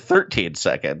shoot after 13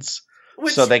 seconds.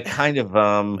 So they kind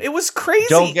of it was crazy.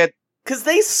 Don't get because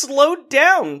they slowed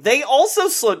down. They also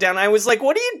slowed down. I was like,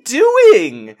 "What are you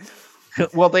doing?"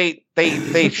 Well,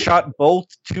 they shot both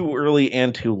too early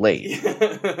and too late.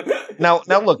 Now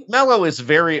look, Melo is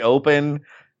very open,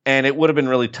 and it would have been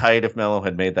really tight if Melo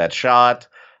had made that shot.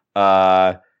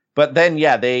 But then,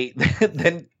 yeah,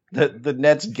 then the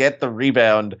Nets get the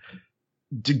rebound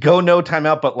to go no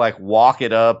timeout, but like walk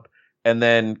it up, and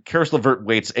then Karis LeVert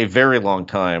waits a very long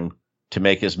time to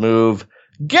make his move.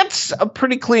 Gets a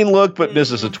pretty clean look, but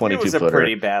misses a 22-footer. It was a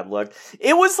pretty bad look.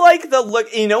 It was like the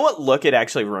look. You know what look it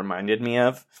actually reminded me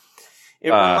of? It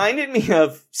reminded me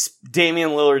of Damian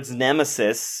Lillard's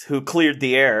nemesis, who cleared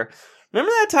the air. Remember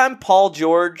that time Paul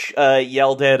George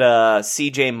yelled at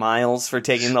CJ Miles for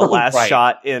taking the last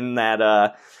shot in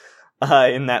that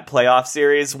playoff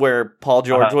series where Paul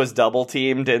George was double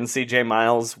teamed and CJ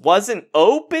Miles wasn't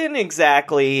open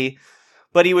exactly,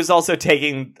 but he was also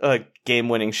taking a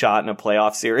game-winning shot in a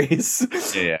playoff series.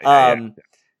 Yeah.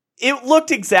 It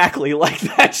looked exactly like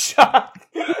that shot.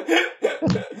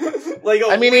 Like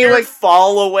a weird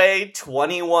fall away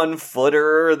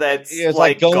 21-footer that's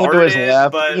like going guarded, to his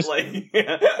left. but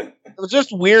It was just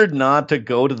weird not to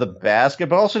go to the basket,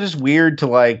 but also just weird to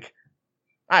like,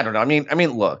 I don't know. I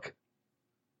mean, look,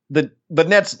 the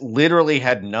Nets literally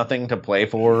had nothing to play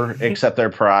for except their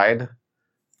pride.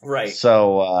 Right.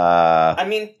 So,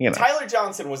 Tyler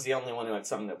Johnson was the only one who had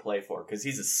something to play for because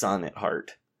he's a son at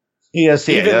heart. Yes,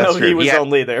 even though true. He was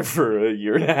only there for a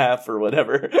year and a half or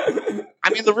whatever. I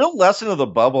mean, the real lesson of the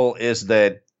bubble is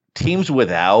that teams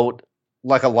without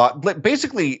like a lot,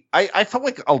 basically, I felt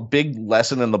like a big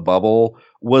lesson in the bubble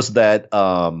was that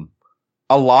a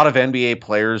lot of NBA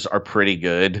players are pretty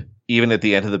good, even at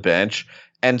the end of the bench.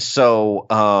 And so,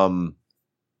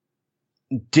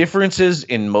 differences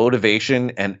in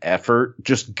motivation and effort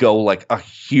just go like a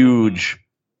huge,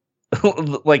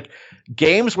 like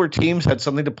games where teams had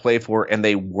something to play for and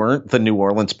they weren't the New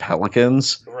Orleans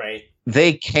Pelicans. Right.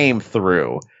 They came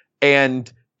through.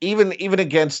 And even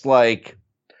against like,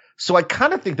 so I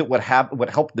kind of think that what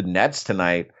helped the Nets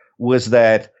tonight was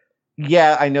that,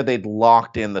 yeah, I know they'd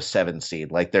locked in the 7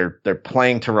 seed. Like they're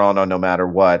playing Toronto no matter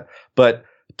what, but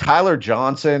Tyler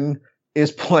Johnson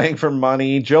is playing for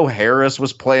money. Joe Harris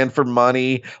was playing for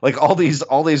money. Like all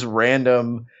these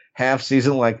random half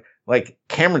season, like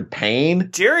Cameron Payne.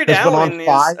 Jared Allen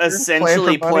is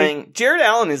essentially playing. Jared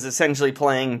Allen is essentially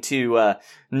playing to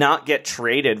not get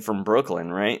traded from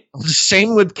Brooklyn, right?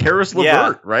 Same with Karis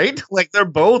LeVert, right? Like they're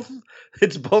both.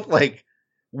 It's both like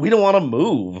we don't want to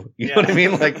move. You know what I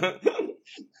mean? Like,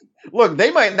 look,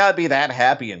 they might not be that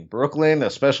happy in Brooklyn,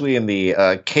 especially in the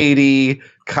KD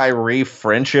Kyrie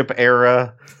friendship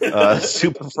era,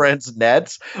 Super Friends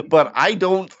Nets. But I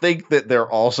don't think that they're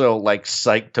also like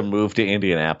psyched to move to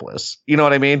Indianapolis. You know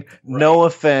what I mean? Right. No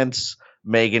offense,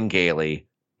 Megan Gailey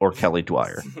or Kelly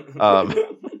Dwyer.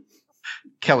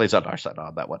 Kelly's on our side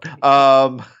on that one.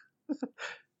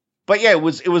 But yeah, it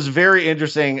was very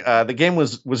interesting. The game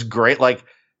was great. Like,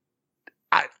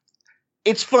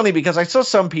 it's funny because I saw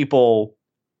some people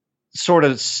sort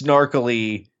of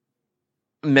snarkily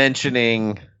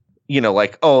mentioning,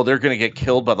 like, oh, they're going to get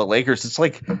killed by the Lakers. It's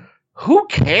like, who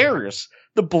cares?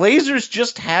 The Blazers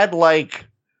just had like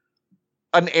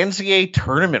an NCAA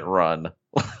tournament run.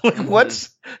 Like,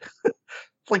 what's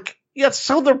like, yeah,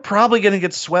 so they're probably going to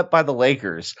get swept by the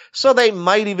Lakers. So they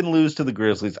might even lose to the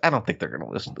Grizzlies. I don't think they're going to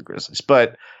lose to the Grizzlies,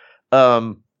 but,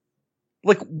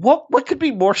 like what could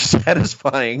be more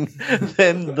satisfying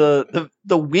than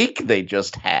the week they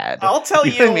just had? I'll tell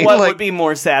you what would be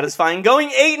more satisfying. Going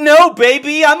 8-0,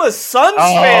 baby. I'm a Suns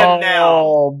fan now.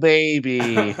 Oh,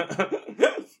 baby.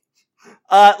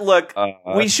 Look,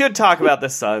 we should talk about the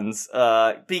Suns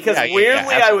because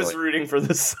weirdly I was rooting for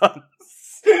the Suns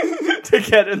to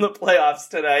get in the playoffs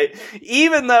tonight,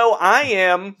 even though I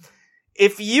am.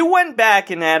 If you went back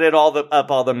and added all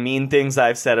the mean things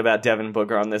I've said about Devin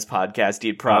Booker on this podcast,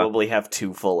 you'd probably have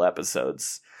 2 full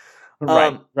episodes.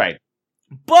 Right.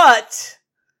 But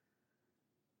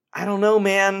I don't know,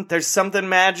 man. There's something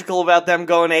magical about them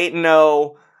going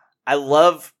 8-0. I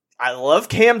love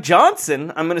Cam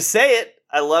Johnson. I'm going to say it.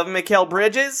 I love Mikal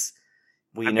Bridges.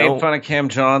 I made fun of Cam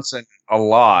Johnson a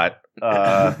lot.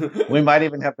 We might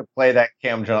even have to play that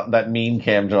mean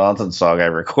Cam Johnson song I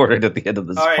recorded at the end of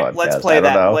this podcast. All right, let's play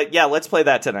that. Let's play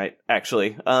that tonight,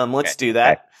 actually. Let's do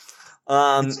that.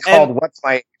 It's called What's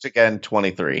My Age Again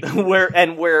 23.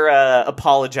 We're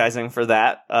apologizing for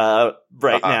that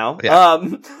right now. Yeah.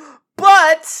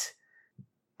 But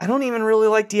I don't even really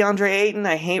like DeAndre Ayton.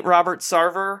 I hate Robert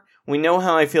Sarver. We know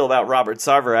how I feel about Robert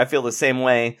Sarver. I feel the same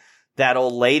way that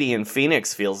old lady in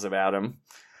Phoenix feels about him.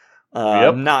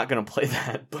 I'm not going to play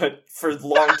that, but for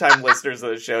longtime listeners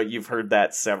of the show, you've heard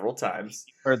that several times.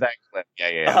 Heard that clip.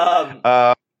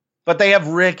 Yeah. But they have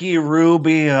Ricky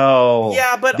Rubio.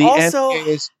 Yeah, but the also,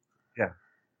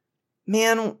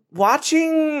 man,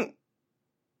 watching,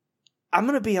 I'm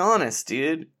going to be honest,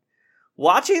 dude.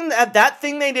 Watching that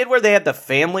thing they did where they had the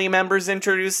family members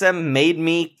introduce them made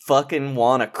me fucking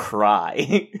want to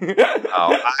cry.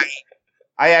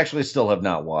 I actually still have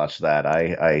not watched that.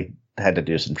 I had to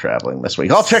do some traveling this week.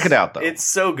 I'll check it out, though. It's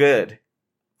so good.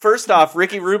 First off,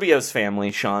 Ricky Rubio's family,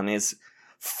 Sean, is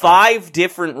 5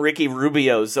 different Ricky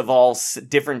Rubios of all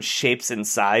different shapes and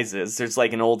sizes. There's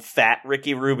like an old fat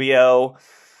Ricky Rubio.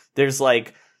 There's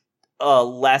like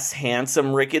less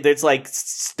handsome Ricky. There's like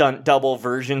stunt double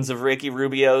versions of Ricky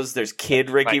Rubios. There's kid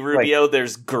Ricky Rubio.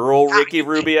 There's girl Ricky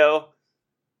Rubio.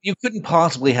 You couldn't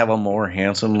possibly have a more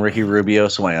handsome Ricky Rubio,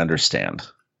 so I understand.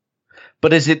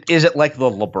 But is it like the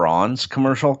LeBron's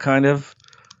commercial kind of?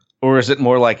 Or is it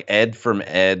more like Ed from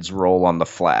Ed's role on The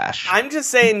Flash? I'm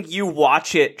just saying you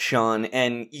watch it, Sean,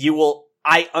 and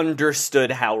I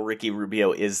understood how Ricky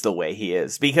Rubio is the way he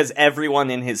is. Because everyone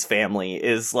in his family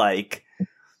is like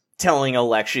telling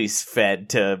Alexis Fed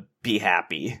to be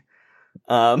happy.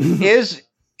 Is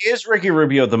Ricky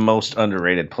Rubio the most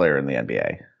underrated player in the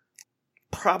NBA?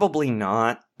 Probably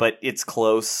not, but it's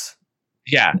close.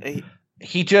 Yeah.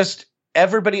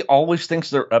 Everybody always thinks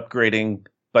they're upgrading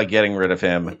by getting rid of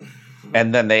him,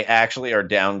 and then they actually are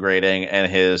downgrading, and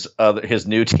his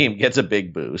new team gets a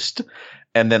big boost,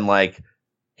 and then like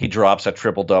he drops a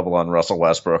triple-double on Russell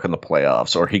Westbrook in the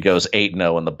playoffs, or he goes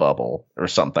 8-0 in the bubble or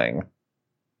something.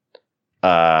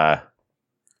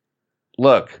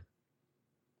 Look,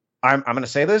 I'm going to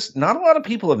say this. Not a lot of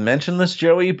people have mentioned this,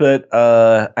 Joey, but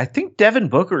I think Devin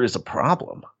Booker is a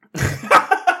problem.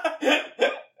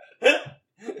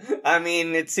 I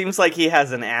mean, it seems like he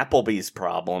has an Applebee's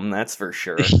problem. That's for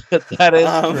sure. That is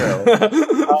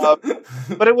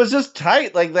true. But it was just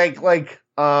tight. Like,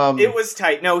 it was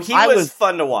tight. No, he was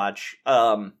fun to watch.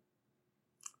 I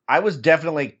was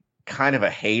definitely kind of a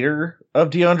hater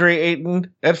of DeAndre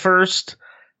Ayton at first.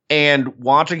 And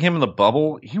watching him in the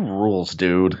bubble, he rules,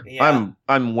 dude. Yeah.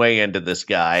 I'm way into this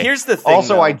guy. Here's the thing.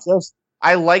 Also,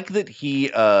 I like that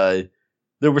he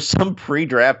there was some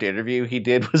pre-draft interview he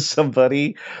did with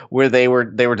somebody where they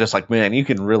were just like, man, you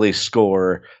can really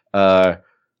score.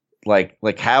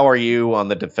 Like how are you on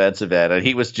the defensive end? And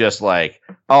he was just like,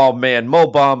 oh man, Mo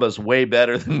Bamba's way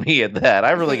better than me at that.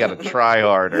 I really got to try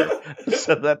harder.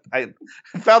 So that I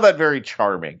found that very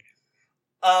charming.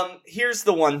 Here's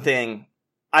the one thing.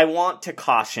 I want to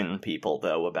caution people,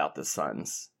 though, about the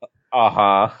Suns.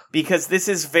 Because this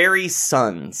is very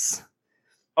Suns.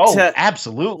 Oh,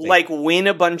 absolutely. Like, win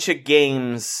a bunch of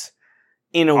games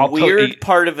in a weird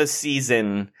part of a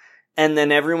season, and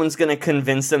then everyone's going to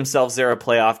convince themselves they're a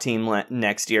playoff team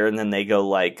next year, and then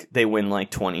they win,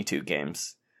 22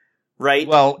 games. Right?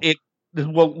 I'm going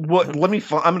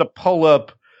to pull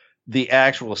up the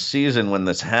actual season when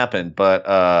this happened,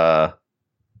 but,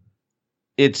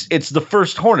 It's the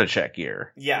first Hornacek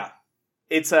year. Yeah.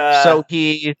 It's so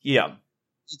yeah.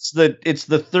 It's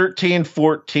the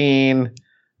 13-14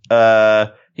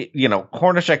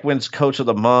 Hornacek wins coach of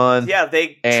the month. Yeah,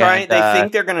 they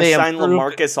think they're going to sign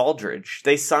LaMarcus Aldridge.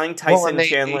 They signed Tyson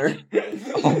Chandler.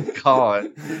 Oh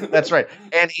god. That's right.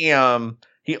 And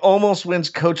he almost wins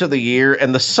coach of the year,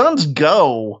 and the Suns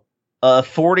go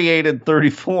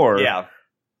 48-34. Yeah.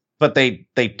 But they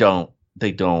don't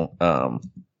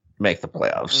make the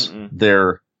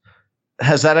playoffs.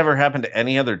 Has that ever happened to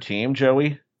any other team,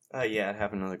 Joey? Yeah, it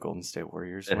happened to the Golden State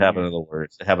Warriors. It happened to the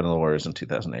Warriors. It happened to the Warriors in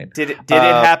 2008. Did it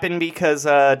happen because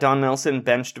Don Nelson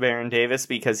benched Baron Davis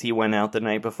because he went out the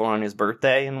night before on his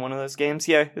birthday in one of those games?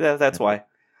 Yeah, that's why.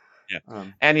 Yeah,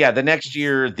 and the next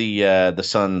year the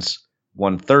Suns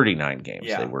won 39 games.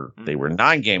 Yeah. They were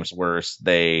 9 games worse.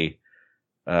 That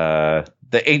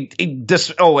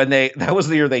was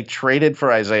the year they traded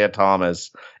for Isaiah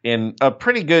Thomas in a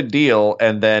pretty good deal,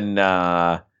 and then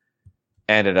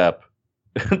ended up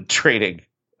trading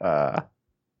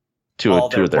two all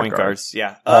of their their point guards.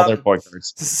 Yeah. all their point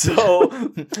guards. So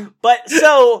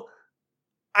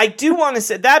I do want to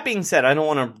say, that being said, I don't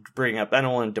want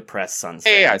to depress Suns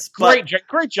fans. Great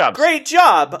job. Great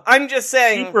job. I'm just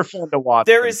saying, Super fun to watch.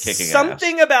 there them is kicking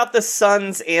something ass. about the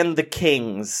Suns and the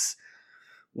Kings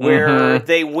where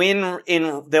they'll win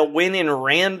in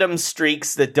random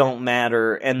streaks that don't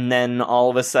matter, and then all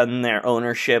of a sudden their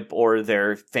ownership or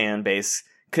their fan base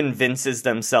convinces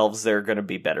themselves they're going to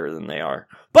be better than they are.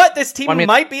 But this team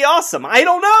might be awesome. I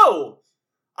don't know.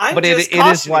 I'm just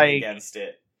cautioning against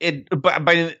it.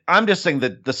 But I'm just saying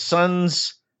that the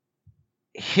Suns'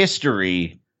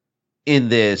 history in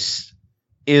this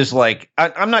is like,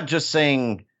 I'm not just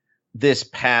saying this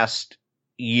past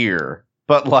year,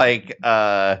 but like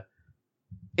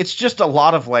it's just a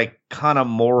lot of like kind of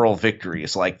moral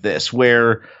victories like this,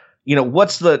 where, you know, one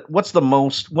of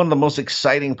the most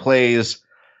exciting plays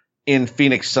in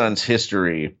Phoenix Suns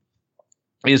history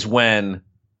is when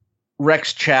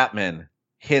Rex Chapman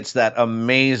hits that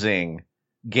amazing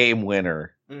game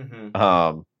winner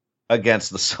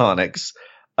against the Sonics.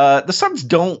 The Suns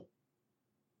don't,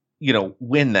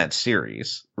 win that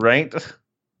series, right?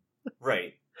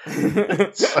 Right.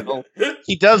 So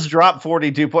he does drop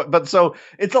 42 points, but so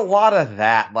it's a lot of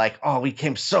that. Like, oh, we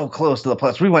came so close to the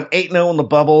playoffs. We went 8-0 in the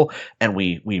bubble, and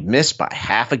we missed by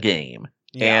half a game.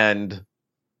 Yeah. And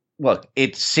look,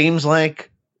 it seems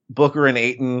like Booker and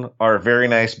Ayton are a very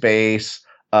nice base.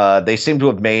 They seem to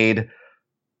have made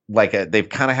they've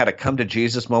kind of had a come to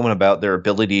Jesus moment about their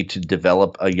ability to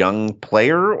develop a young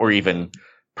player, or even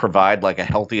provide like a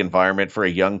healthy environment for a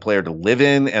young player to live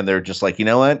in. And they're just like, you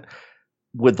know what?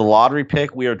 With the lottery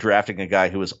pick, we are drafting a guy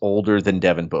who is older than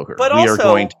Devin Booker. But we are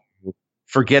going to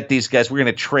forget these guys. We're going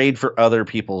to trade for other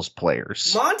people's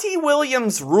players. Monty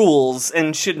Williams rules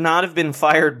and should not have been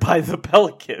fired by the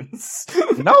Pelicans.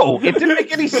 No, it didn't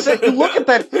make any sense. You look at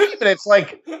that team and it's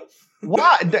like,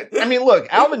 why? I mean, look,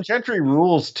 Alvin Gentry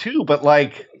rules too, but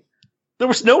like, there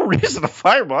was no reason to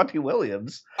fire Monty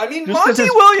Williams. I mean, just Monty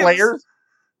Williams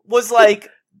was like,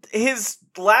 his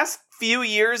last few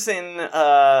years in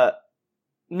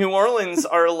New Orleans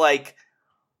are like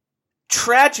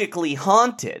tragically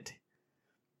haunted.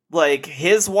 Like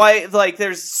his wife, like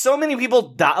there's so many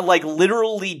people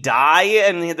literally die,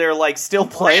 and they're like still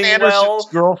playing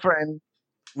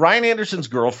Ryan Anderson's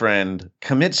girlfriend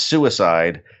commits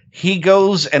suicide. He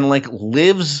goes and like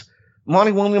lives.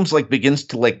 Monty Williams like begins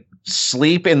to like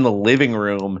sleep in the living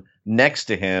room next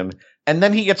to him, and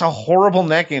then he gets a horrible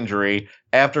neck injury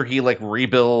after he like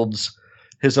rebuilds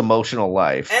his emotional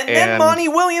life. And then Monty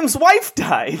Williams' wife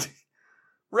died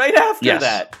right after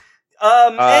that.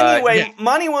 Anyway,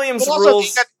 Monty Williams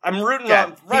rules. I'm rooting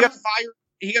on.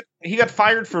 He got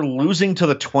fired for losing to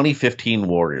the 2015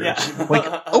 Warriors. Yeah. Like,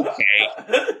 okay.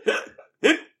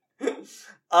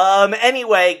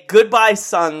 Anyway, goodbye,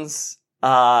 Suns.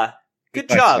 Good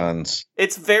job. Suns.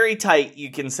 It's very tight. You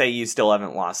can say you still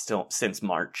haven't lost since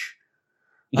March.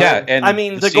 Yeah, and I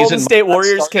mean, the Golden State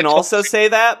Warriors can also say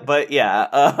that, but yeah.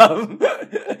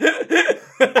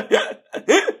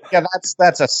 Yeah,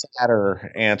 that's a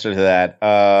sadder answer to that.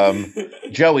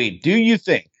 Joey, do you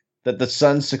think that the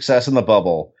Suns' success in the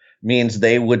bubble means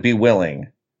they would be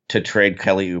willing to trade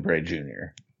Kelly Oubre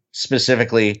Jr.,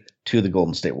 specifically to the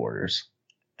Golden State Warriors?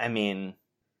 I mean,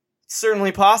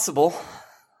 certainly possible.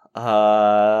 If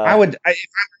I were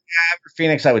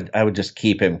Phoenix, I would just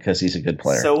keep him because he's a good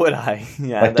player. So would I.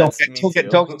 Yeah, like, don't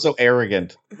get so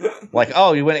arrogant. Like,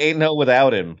 oh, you went 8-0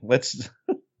 without him.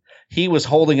 He was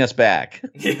holding us back.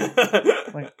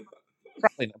 Like,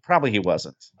 probably he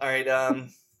wasn't. All right.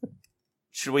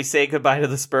 Should we say goodbye to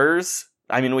the Spurs?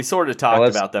 I mean, we sort of talked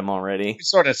about them already. We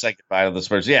sort of said goodbye to the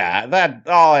Spurs. Yeah,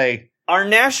 our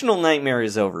national nightmare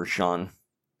is over, Sean.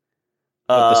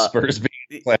 The Spurs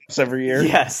being playoffs every year.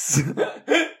 Yes.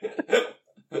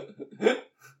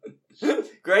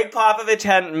 Greg Popovich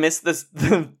hadn't missed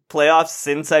the playoffs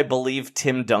since, I believe,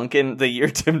 Tim Duncan, the year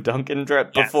Tim Duncan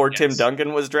Tim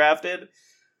Duncan was drafted.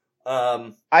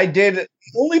 I did. The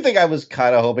only thing I was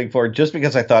kind of hoping for, just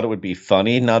because I thought it would be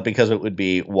funny, not because it would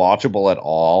be watchable at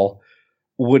all,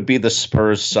 would be the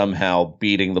Spurs somehow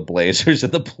beating the Blazers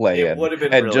in the play-in. It would have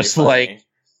been and really just funny.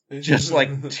 just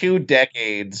like 2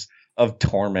 decades of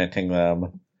tormenting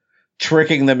them,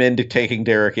 tricking them into taking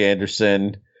Derek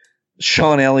Anderson,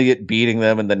 Sean Elliott beating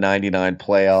them in the 99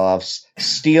 playoffs,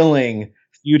 stealing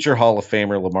future Hall of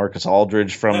Famer LaMarcus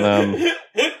Aldridge from them.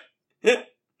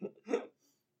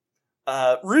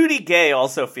 Rudy Gay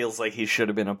also feels like he should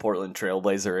have been a Portland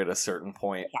Trailblazer at a certain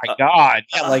point. Oh my God.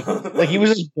 Yeah, like he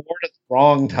was just born at the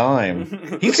wrong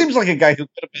time. He seems like a guy who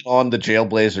could have been on the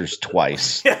Jailblazers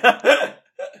twice.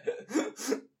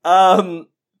 And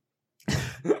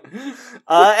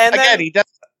Again, then,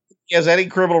 he has any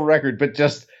criminal record, but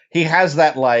just he has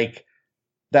that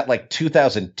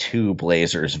 2002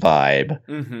 Blazers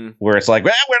vibe, where it's like,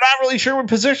 well, we're not really sure what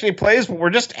position he plays, but we're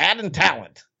just adding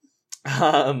talent.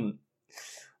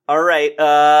 All right.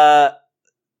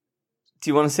 Do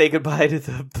you want to say goodbye to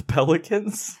the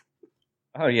Pelicans?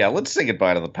 Oh yeah, let's say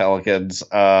goodbye to the Pelicans.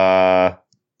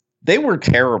 They were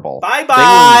terrible.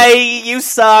 Bye. You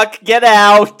suck. Get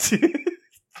out. You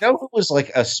know who was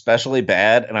like especially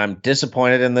bad, and I'm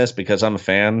disappointed in this because I'm a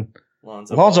fan.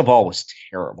 Lonzo Ball was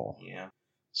terrible. Yeah.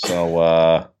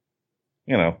 So,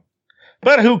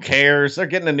 but who cares? They're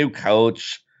getting a new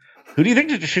coach. Who do you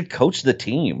think should coach the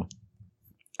team?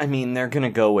 I mean, they're going to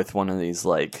go with one of these,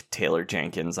 like, Taylor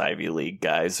Jenkins Ivy League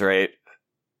guys, right?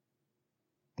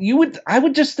 I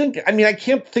would just think, I mean, I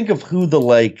can't think of who the,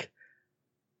 like,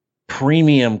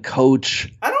 premium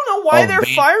coach. I don't know why they're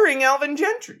firing Alvin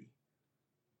Gentry.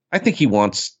 I think he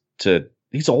wants to,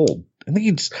 he's old. I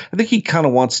think he kind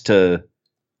of wants to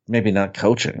maybe not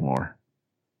coach anymore.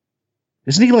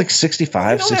 Isn't he like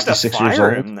 65, 66 years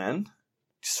old? Him then.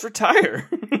 Just retire.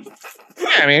 Yeah,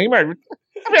 I mean, he might.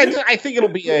 I think it'll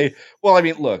be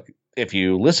look, if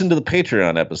you listen to the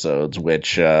Patreon episodes,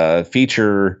 which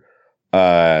feature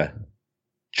currently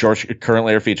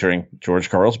are featuring George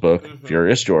Karl's book,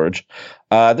 Furious George,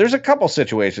 there's a couple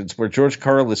situations where George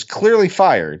Karl is clearly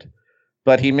fired,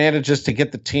 but he manages to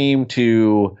get the team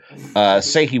to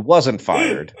say he wasn't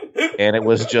fired, and it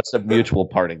was just a mutual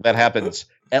parting. That happens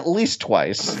at least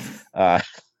twice.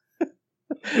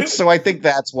 So I think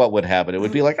that's what would happen. It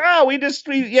would be like, oh, you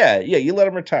let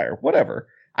him retire. Whatever.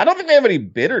 I don't think they have any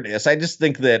bitterness. I just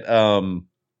think that,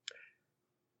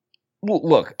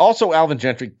 look, also Alvin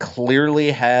Gentry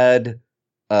clearly had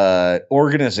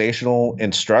organizational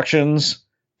instructions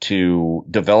to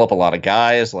develop a lot of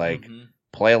guys, like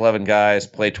play 11 guys,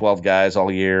 play 12 guys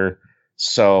all year.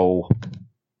 So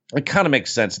it kind of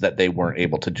makes sense that they weren't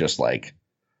able to just like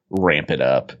ramp it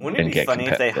up. Wouldn't it be funny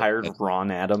if they hired Ron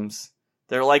Adams?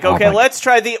 They're like, okay, let's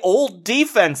try the old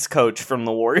defense coach from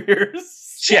the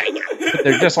Warriors. Yeah.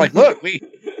 They're just like, look, this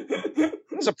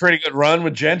is a pretty good run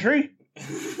with Gentry.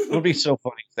 It would be so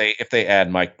funny if they add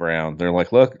Mike Brown. They're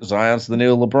like, look, Zion's the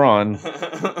new LeBron.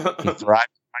 He thrives in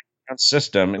Mike Brown's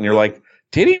system. And you're like,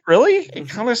 did he really? It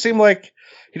kind of seemed like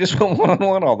he just went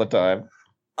one-on-one all the time.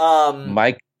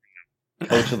 Mike,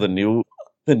 coach of the New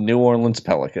Orleans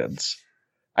Pelicans.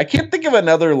 I can't think of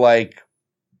another, like,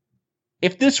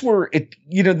 if this were it,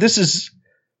 this is,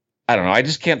 I don't know. I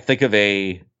just can't think of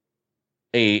a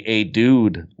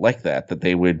dude like that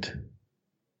they would.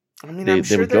 I mean, I'm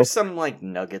sure there's some like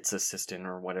Nuggets assistant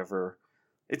or whatever.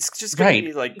 It's just gonna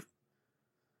be like.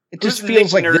 It just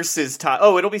feels like Nurse's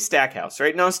it'll be Stackhouse,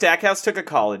 right? No, Stackhouse took a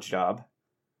college job.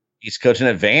 He's coaching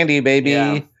at Vandy, baby.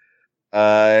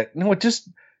 Yeah. No,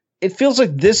 it feels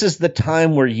like this is the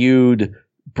time where you'd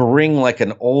bring like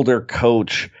an older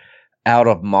coach out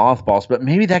of mothballs, but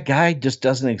maybe that guy just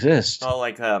doesn't exist. Oh,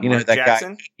 like Mark that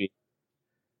Jackson? Guy.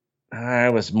 I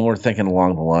was more thinking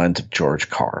along the lines of George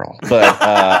Karl,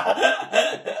 but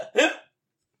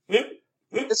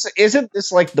isn't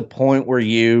this like the point where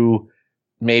you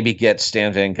maybe get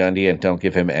Stan Van Gundy and don't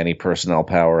give him any personnel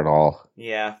power at all?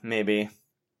 Yeah, maybe.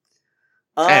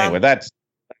 Anyway, that's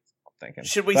what I'm thinking.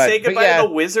 Should we say goodbye to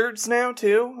the Wizards now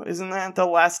too? Isn't that the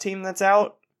last team that's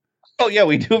out? Oh, yeah,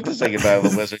 we do have to say goodbye to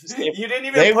the Wizards. You didn't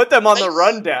even put them on the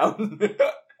rundown.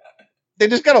 They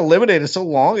just got eliminated so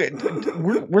long.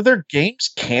 Were their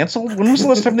games canceled? When was the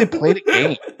last time they played a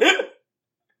game?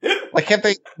 Like,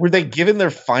 were they given their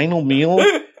final meal?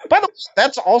 By the way,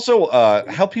 that's also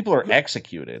how people are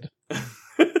executed.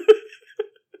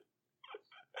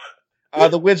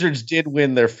 The Wizards did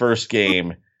win their first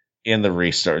game in the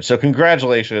restart. So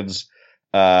congratulations.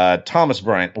 Thomas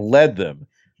Bryant led them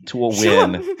to a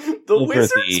win. The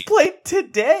Wizards played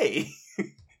today.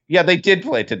 Yeah, they did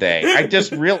play today. I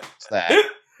just realized that.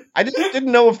 I just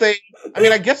didn't know if they... I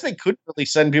mean, I guess they couldn't really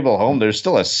send people home. There's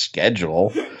still a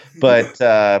schedule. But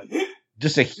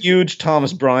just a huge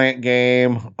Thomas Bryant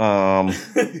game.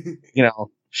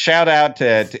 Shout out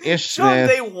to Ish Sean, Smith.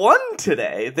 they won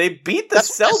today. They beat the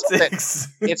Celtics.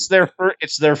 It's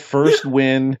their first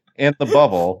win in the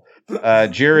bubble.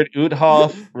 Jared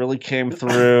Uthoff really came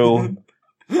through.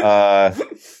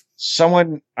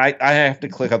 Someone I have to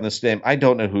click on this name. I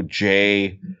don't know who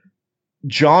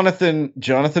Jonathan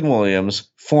Williams,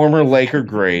 former Laker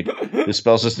great, who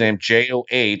spells his name Joh,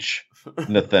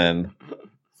 Nathan.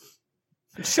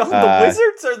 Sean, the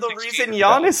Wizards are the reason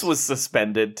Giannis was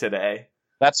suspended today.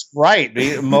 That's right.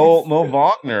 Mo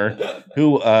Wagner,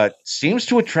 who seems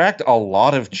to attract a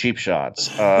lot of cheap shots.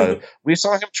 We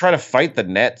saw him try to fight the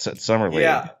Nets at Summer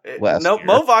League last year.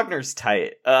 Mo Wagner's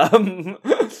tight. I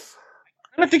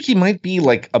don't think he might be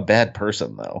like a bad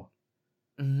person, though.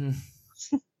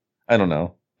 I don't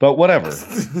know. But whatever.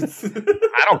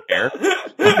 I don't care.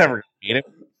 I'm never going to beat him.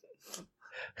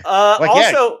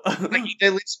 He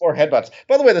did least 4 headbutts.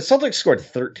 By the way, the Celtics scored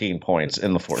 13 points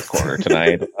in the fourth quarter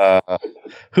tonight.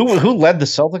 Who led the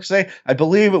Celtics today? I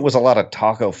believe it was a lot of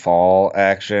Taco Fall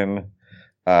action.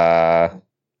 Boy,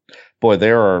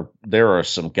 there are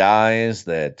some guys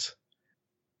that.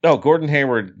 Oh, Gordon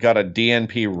Hayward got a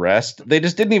DNP rest. They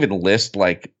just didn't even list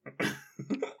like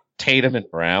Tatum and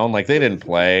Brown. Like they didn't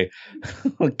play.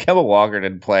 Kemba Walker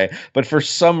didn't play. But for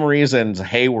some reasons,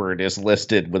 Hayward is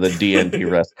listed with a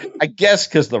DNP rest. I guess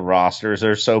because the rosters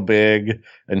are so big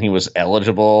and he was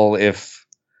eligible if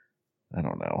I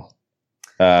don't know.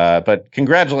 But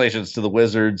congratulations to the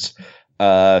Wizards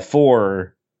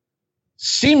for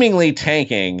seemingly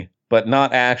tanking but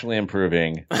not actually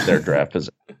improving their draft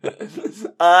position.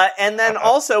 And then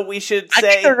also we should say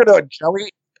I think they're gonna Joey.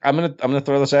 I'm gonna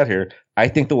throw this out here. I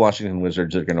think the Washington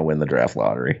Wizards are gonna win the draft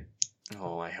lottery.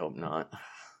 Oh, I hope not.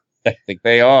 I think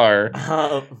they are.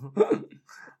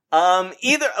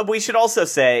 Either we should also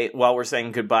say while we're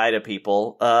saying goodbye to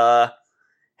people,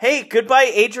 hey,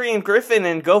 goodbye Adrian Griffin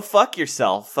and go fuck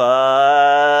yourself.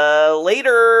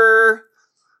 Later.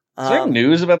 Is there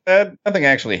news about that? Nothing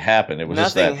actually happened. It was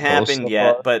nothing just that happened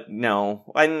yet, but no.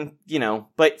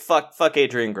 But fuck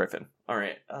Adrian Griffin. All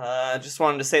right. Just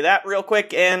wanted to say that real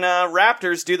quick. And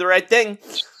Raptors do the right thing.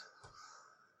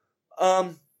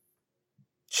 Sean,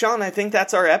 I think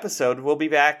that's our episode. We'll be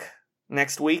back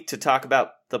next week to talk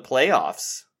about the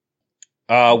playoffs.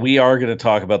 We are going to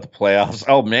talk about the playoffs.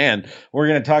 Oh man, we're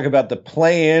going to talk about the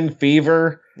play-in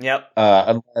fever. Yep.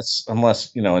 Unless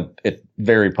it's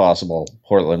very possible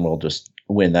Portland will just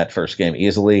win that first game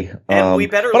easily. And we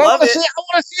better love it. I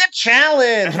want to see a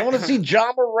challenge. I want to see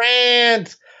Ja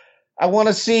Morant. I want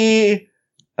to see.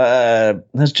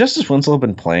 Has Justice Winslow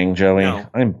been playing, Joey? No.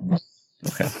 I'm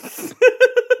okay.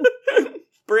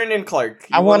 Brandon Clark.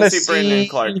 I want to see Brandon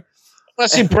Clark. I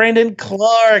want to see Brandon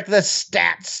Clark, the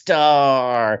stat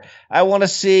star. I want to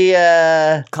see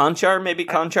Conchar. Maybe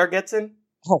Conchar gets in.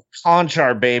 Oh,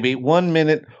 Conchar, baby! 1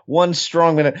 minute, one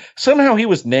strong minute. Somehow he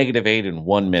was -8 in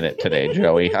 1 minute today,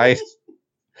 Joey. I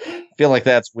feel like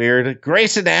that's weird.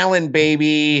 Grayson Allen,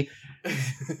 baby,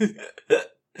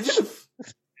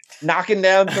 knocking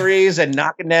down threes and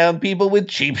knocking down people with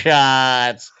cheap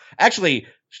shots. Actually,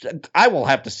 I will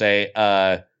have to say,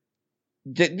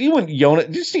 did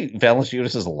you see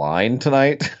Valanciunas' line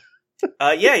tonight?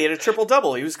 Yeah, he had a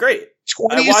triple-double. He was great.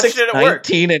 I watched it at work.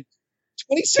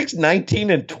 26,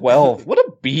 19, and 12. What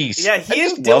a beast. Yeah, he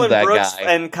and Dylan Brooks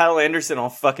and Kyle Anderson all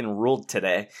fucking ruled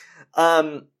today.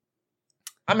 I'm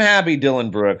happy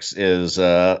Dylan Brooks is,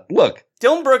 look.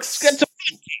 Dylan Brooks. It's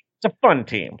a fun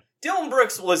team. Dylan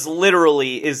Brooks is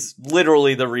literally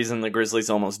the reason the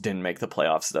Grizzlies almost didn't make the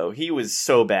playoffs, though. He was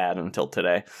so bad until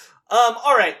today.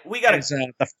 All right, we got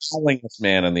the foulingest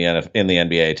man in the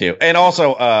NBA too, and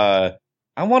also, I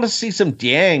want to see some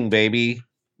Dieng, baby.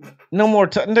 No more.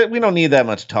 We don't need that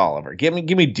much Tolliver. Give me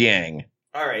Dieng.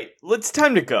 All right, it's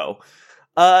time to go.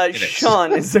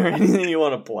 Sean, is there anything you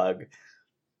want to plug?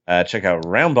 Check out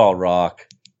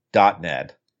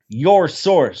roundballrock.net, your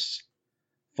source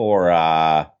for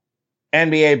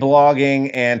NBA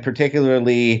blogging and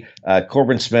particularly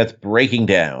Corbin Smith breaking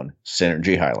down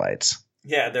synergy highlights.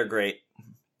 Yeah, they're great.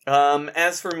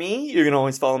 As for me, you can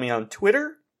always follow me on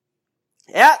Twitter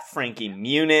at Frankie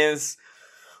Muniz,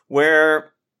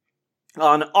 where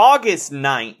on August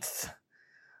 9th,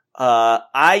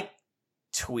 I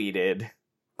tweeted,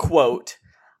 quote,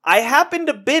 "I happen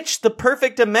to bitch the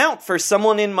perfect amount for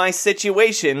someone in my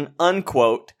situation,"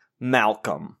 unquote,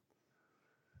 Malcolm.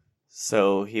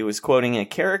 So he was quoting a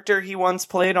character he once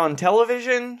played on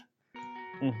television.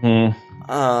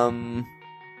 Mm-hmm.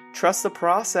 Trust the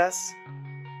process.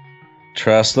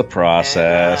 Trust the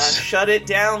process. And, shut it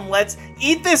down. Let's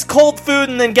eat this cold food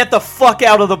and then get the fuck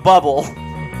out of the bubble.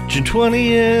 June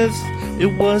 20th,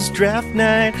 it was draft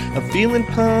night. I'm feeling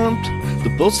pumped. The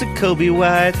Bulls took Kobe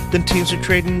White. Then teams are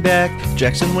trading back.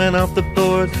 Jackson went off the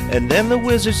board. And then the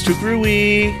Wizards took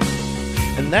Rui.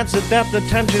 And that's about the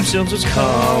time Jim Jones was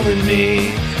calling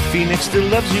me. Phoenix still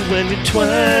loves you when you're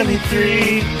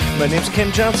 23. My name's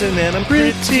Ken Johnson and I'm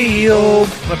pretty old.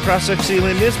 My prospect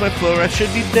ceiling is my floor. I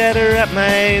should be better at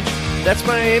my age. That's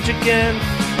my age again.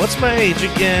 What's my age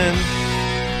again?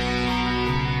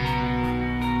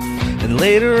 And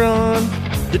later on,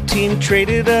 the team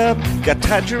traded up, got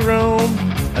Ty Jerome,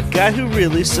 a guy who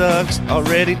really sucks,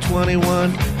 already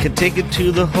 21, can take it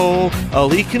to the hole, all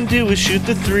he can do is shoot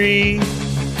the three.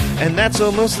 And that's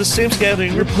almost the same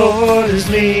scouting report as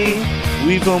me.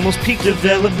 We've almost peaked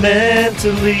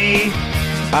developmentally.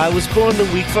 I was born the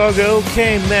week Fargo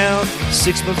came out,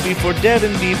 6 months before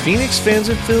Devin beat. Phoenix fans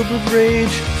are filled with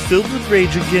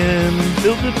rage again,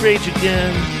 filled with rage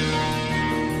again.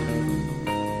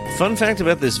 Fun fact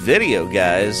about this video,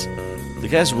 guys. The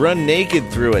guys run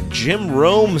naked through a Jim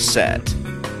Rome set.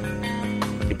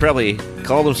 He probably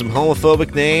called him some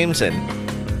homophobic names, and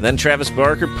then Travis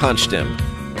Barker punched him.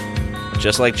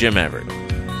 Just like Jim Everett.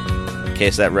 In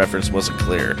case that reference wasn't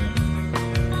clear.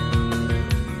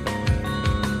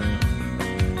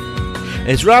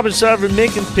 As Robin Sarver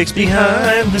making picks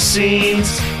behind the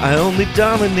scenes, I only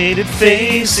dominated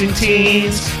facing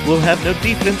teams. We'll have no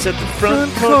defense at the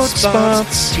front court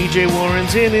spots. TJ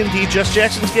Warren's in Indy, Josh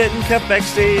Jackson's getting cut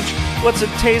backstage. What's a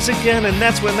tase again? And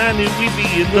that's when I knew we'd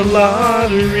be in the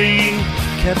lottery.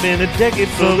 Kept in a decade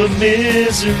full of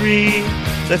misery.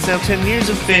 That's now 10 years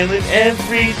of failing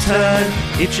every time.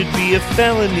 It should be a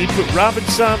felony. Put Robin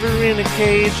Sarver in a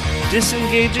cage.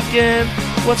 Disengage again.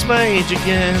 What's my age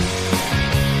again?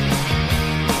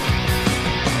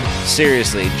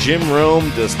 Seriously, Jim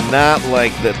Rome does not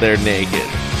like that they're naked.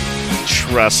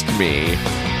 Trust me.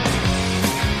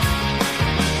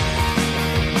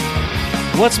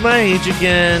 What's my age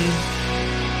again?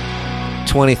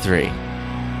 23.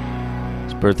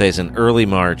 His birthday's in early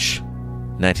March,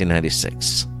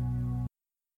 1996.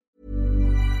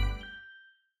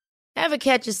 Ever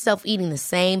catch yourself eating the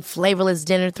same flavorless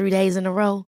dinner 3 days in a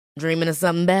row? Dreaming of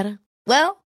something better?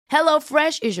 Well,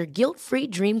 HelloFresh is your guilt-free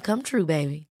dream come true,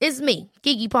 baby. It's me,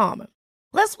 Keke Palmer.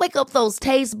 Let's wake up those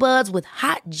taste buds with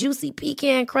hot, juicy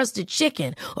pecan-crusted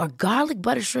chicken or garlic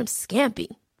butter shrimp scampi.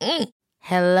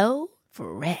 Hello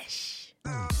Fresh.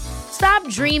 Stop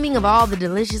dreaming of all the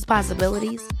delicious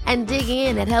possibilities and dig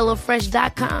in at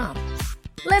HelloFresh.com.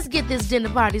 Let's get this dinner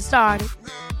party started.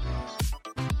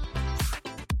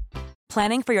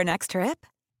 Planning for your next trip?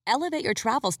 Elevate your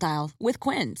travel style with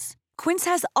Quince. Quince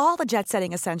has all the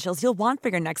jet-setting essentials you'll want for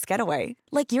your next getaway,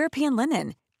 like European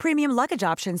linen, premium luggage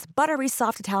options, buttery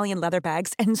soft Italian leather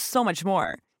bags, and so much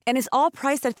more. And is all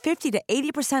priced at 50 to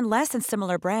 80% less than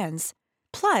similar brands.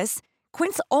 Plus,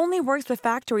 Quince only works with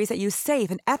factories that use safe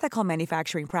and ethical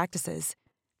manufacturing practices.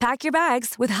 Pack your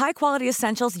bags with high-quality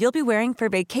essentials you'll be wearing for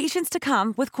vacations to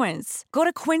come with Quince. Go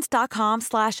to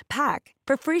quince.com/pack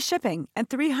for free shipping and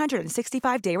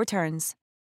 365-day returns.